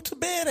go to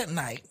bed at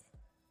night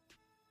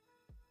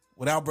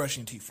without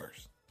brushing your teeth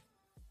first.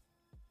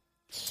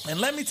 And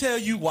let me tell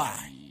you why.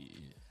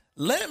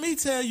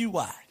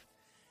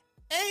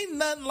 Ain't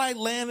nothing like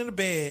laying in the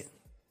bed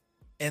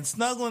and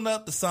snuggling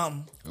up to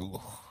something.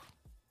 Ooh.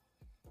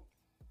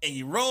 And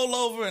you roll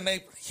over and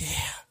they,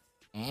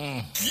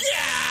 yeah,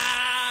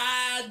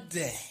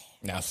 dang.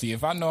 Now, see,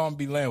 if I know I'm gonna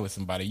be laying with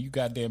somebody, you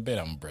goddamn bet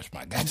I'm gonna brush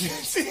my goddamn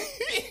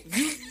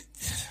teeth.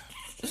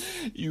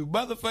 You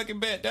motherfucking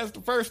bet. That's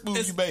the first move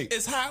you make.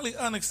 It's highly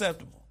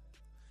unacceptable.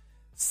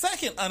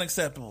 Second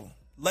unacceptable,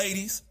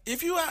 ladies,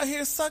 if you out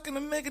here sucking a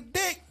nigga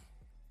dick,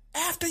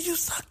 after you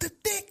suck the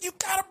dick, you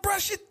gotta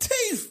brush your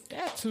teeth.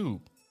 That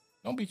too.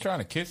 Don't be trying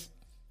to kiss.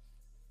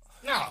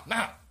 No.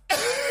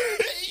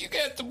 You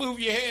got to move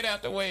your head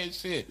out the way and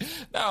shit.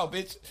 No,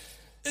 bitch.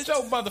 It's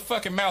your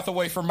motherfucking mouth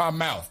away from my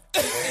mouth.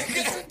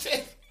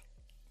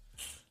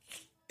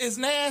 It's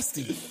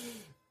nasty.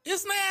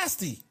 It's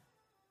nasty.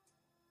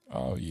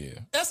 Oh, yeah.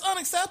 That's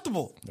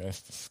unacceptable.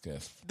 That's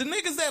disgusting. The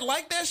niggas that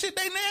like that shit,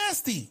 they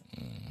nasty.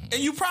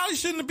 And you probably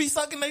shouldn't be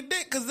sucking their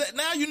dick because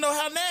now you know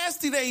how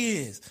nasty they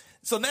is.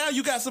 So now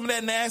you got some of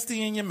that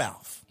nasty in your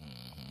mouth.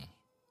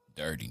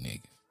 Dirty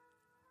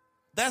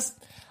niggas.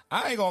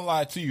 I ain't gonna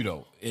lie to you,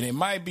 though. And it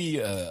might be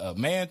a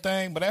man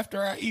thing, but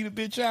after I eat a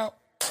bitch out,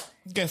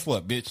 guess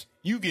what, bitch?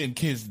 You getting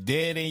kissed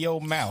dead in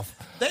your mouth.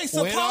 They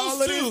supposed with all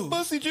to. Of this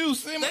pussy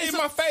juice in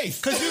my face.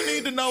 Because you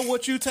need to know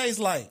what you taste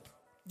like.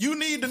 You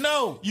need to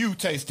know. You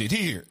taste it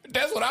here.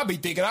 That's what I be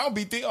thinking. I don't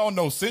be thinking on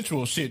no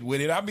sensual shit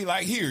with it. I be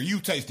like, here, you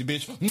taste it,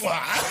 bitch.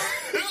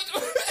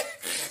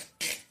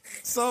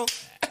 So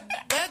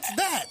that's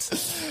that.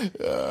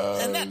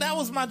 And that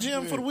was my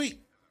gem for the week.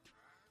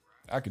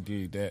 I could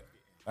dig that.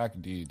 I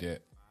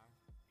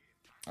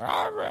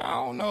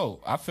don't know.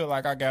 I feel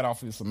like I got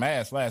off with some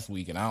ass last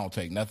week and I don't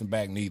take nothing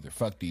back neither.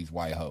 Fuck these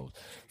white hoes.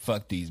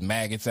 Fuck these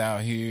maggots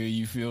out here.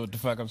 You feel what the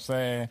fuck I'm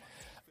saying?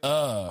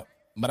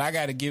 But I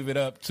got to give it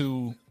up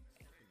to,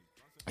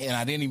 and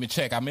I didn't even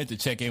check. I meant to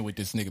check in with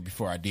this nigga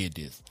before I did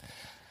this,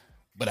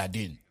 but I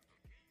didn't.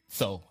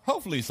 So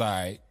hopefully it's all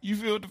right. You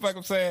feel what the fuck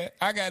I'm saying?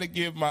 I got to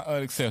give my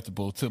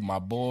unacceptable to my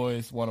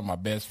boys, one of my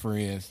best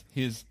friends,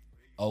 his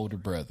older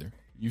brother.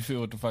 You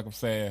feel what the fuck I'm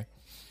saying?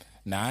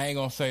 Now, I ain't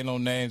going to say no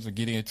names or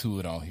get into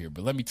it on here,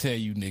 but let me tell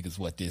you niggas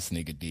what this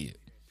nigga did.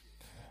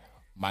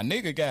 My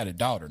nigga got a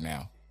daughter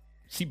now.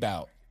 She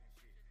about,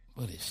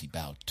 what is she,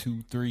 about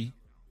 2, 3,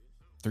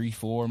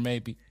 4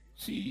 maybe?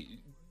 She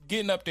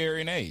getting up there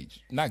in age.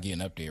 Not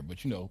getting up there, but,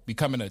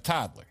 becoming a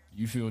toddler.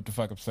 You feel what the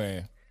fuck I'm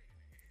saying?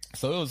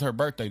 So it was her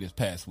birthday this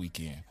past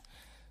weekend.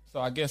 So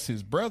I guess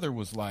his brother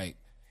was like,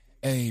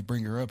 hey,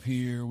 bring her up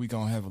here. We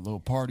gonna have a little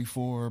party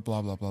for her,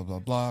 blah, blah, blah, blah,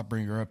 blah.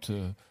 Bring her up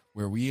to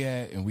where we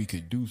at and we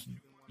could do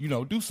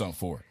something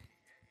for her.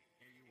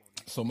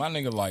 So my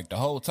nigga, like, the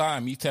whole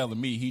time he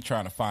telling me he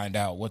trying to find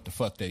out what the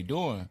fuck they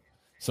doing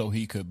so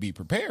he could be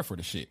prepared for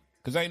the shit.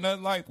 Because ain't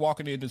nothing like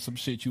walking into some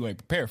shit you ain't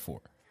prepared for.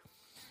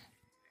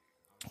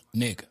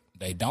 Nigga,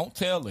 they don't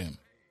tell him.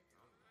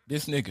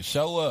 This nigga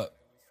show up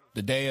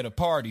the day of the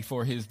party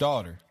for his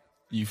daughter.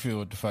 You feel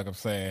what the fuck I'm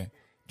saying?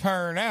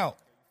 Turn out,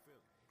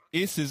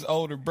 it's his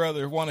older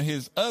brother, one of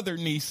his other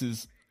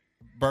nieces'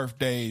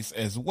 birthdays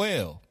as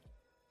well.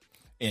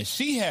 And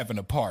she having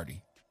a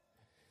party.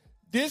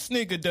 This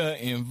nigga done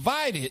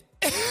invited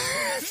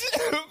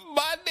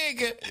my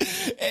nigga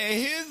and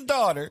his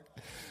daughter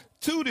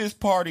to this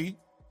party,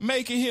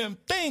 making him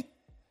think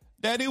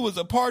that it was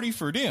a party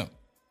for them.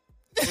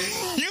 You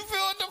feel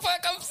what the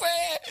fuck I'm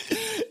saying?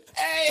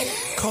 Hey.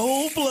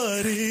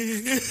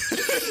 Cold-blooded.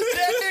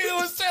 That nigga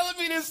was telling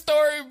me this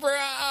story, bro.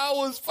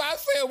 I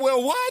said,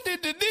 well, why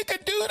did the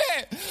nigga do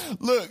that?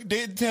 Look,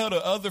 didn't tell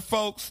the other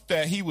folks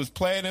that he was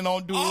planning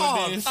on doing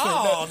this.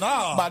 No.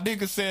 My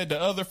nigga said the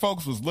other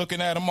folks was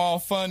looking at him all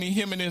funny.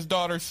 Him and his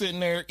daughter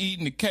sitting there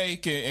eating the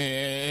cake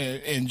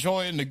and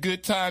enjoying the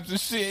good times and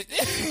shit.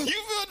 You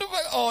feel the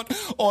fuck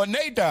on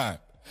they dime.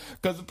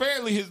 Because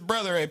apparently his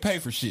brother ain't pay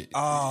for shit.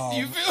 Oh.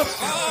 You feel?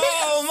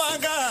 Oh, my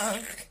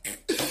God.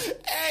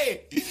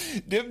 Hey,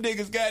 them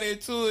niggas got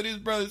into it. His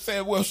brother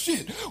said, well,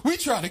 shit, we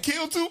trying to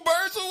kill two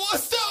birds with one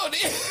stone.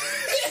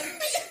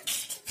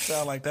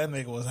 Sound like that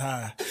nigga was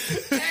high.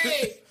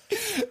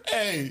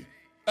 Hey,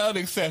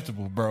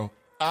 unacceptable, bro.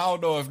 I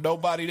don't know if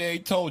nobody they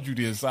ain't told you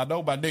this. I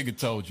know my nigga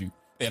told you.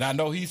 And I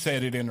know he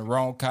said it in the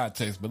wrong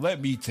context, but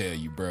let me tell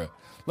you, bro.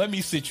 Let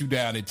me sit you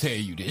down and tell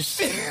you this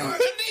shit.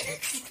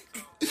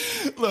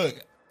 Look,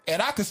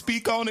 and I can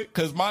speak on it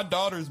because my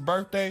daughter's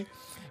birthday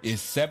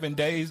is 7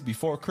 days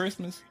before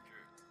Christmas.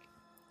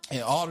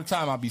 And all the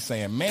time I be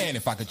saying, man,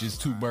 if I could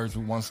just two birds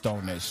with one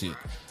stone that shit.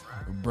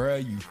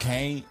 Bruh, you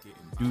can't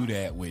do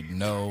that with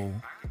no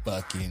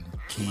fucking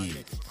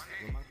kids.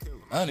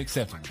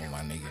 Unacceptable,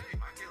 my nigga.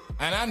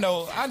 And I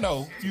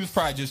know, you was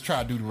probably just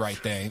trying to do the right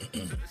thing.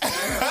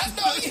 I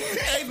know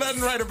ain't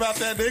nothing right about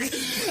that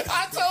nigga.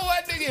 I told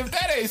my nigga, if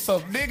that ain't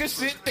some nigga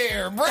shit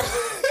there, bro.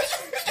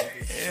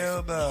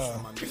 Hell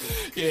no.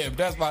 Yeah, but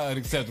that's my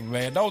unacceptable,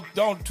 man.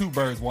 Don't two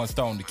birds, one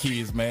stone the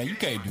kids, man. You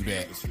can't do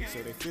that.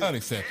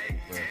 Unacceptable,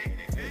 bro.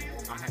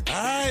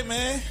 All right,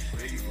 man.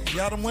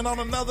 Y'all done went on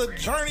another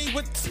journey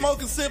with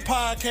Smoke and Sip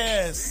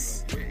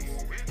Podcast.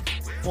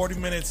 40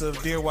 minutes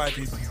of Dear White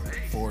People.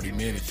 40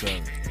 minutes of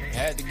it.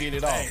 Had to get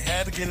it off. Hey,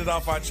 had to get it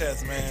off our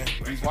chest, man.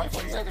 These white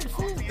folks acting the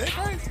fool. They're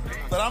crazy.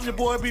 But I'm your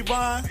boy, B.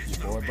 Bond.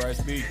 Your boy, Bryce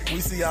B.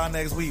 We see y'all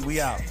next week. We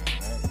out.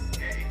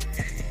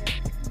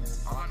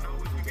 All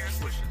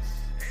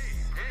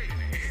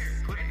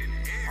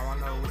I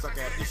know is I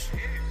got issues.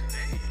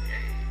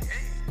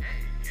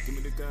 Give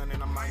me the gun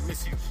and I might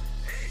miss you.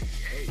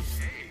 Hey,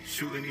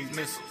 shooting these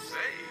missiles.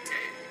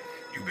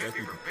 You best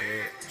be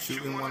prepared.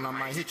 Shooting one, I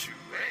might hit you.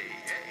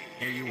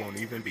 And you won't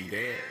even be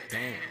there.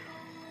 Damn.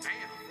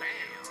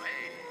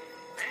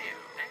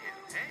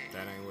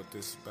 That ain't what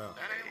this is about.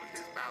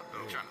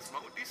 Trying to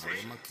smoke with these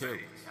switches. I'm a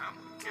killer. I'm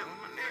killing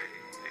my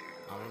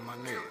niggas. All of my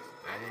niggas.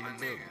 All in the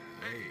building.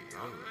 Hey,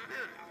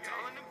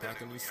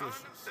 packing these switches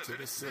to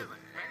the ceiling.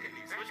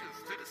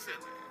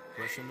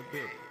 Rush in the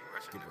building.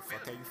 Give a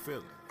fuck how you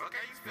feeling.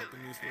 Smoking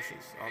these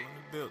switches all in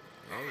the building.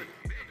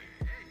 Hey.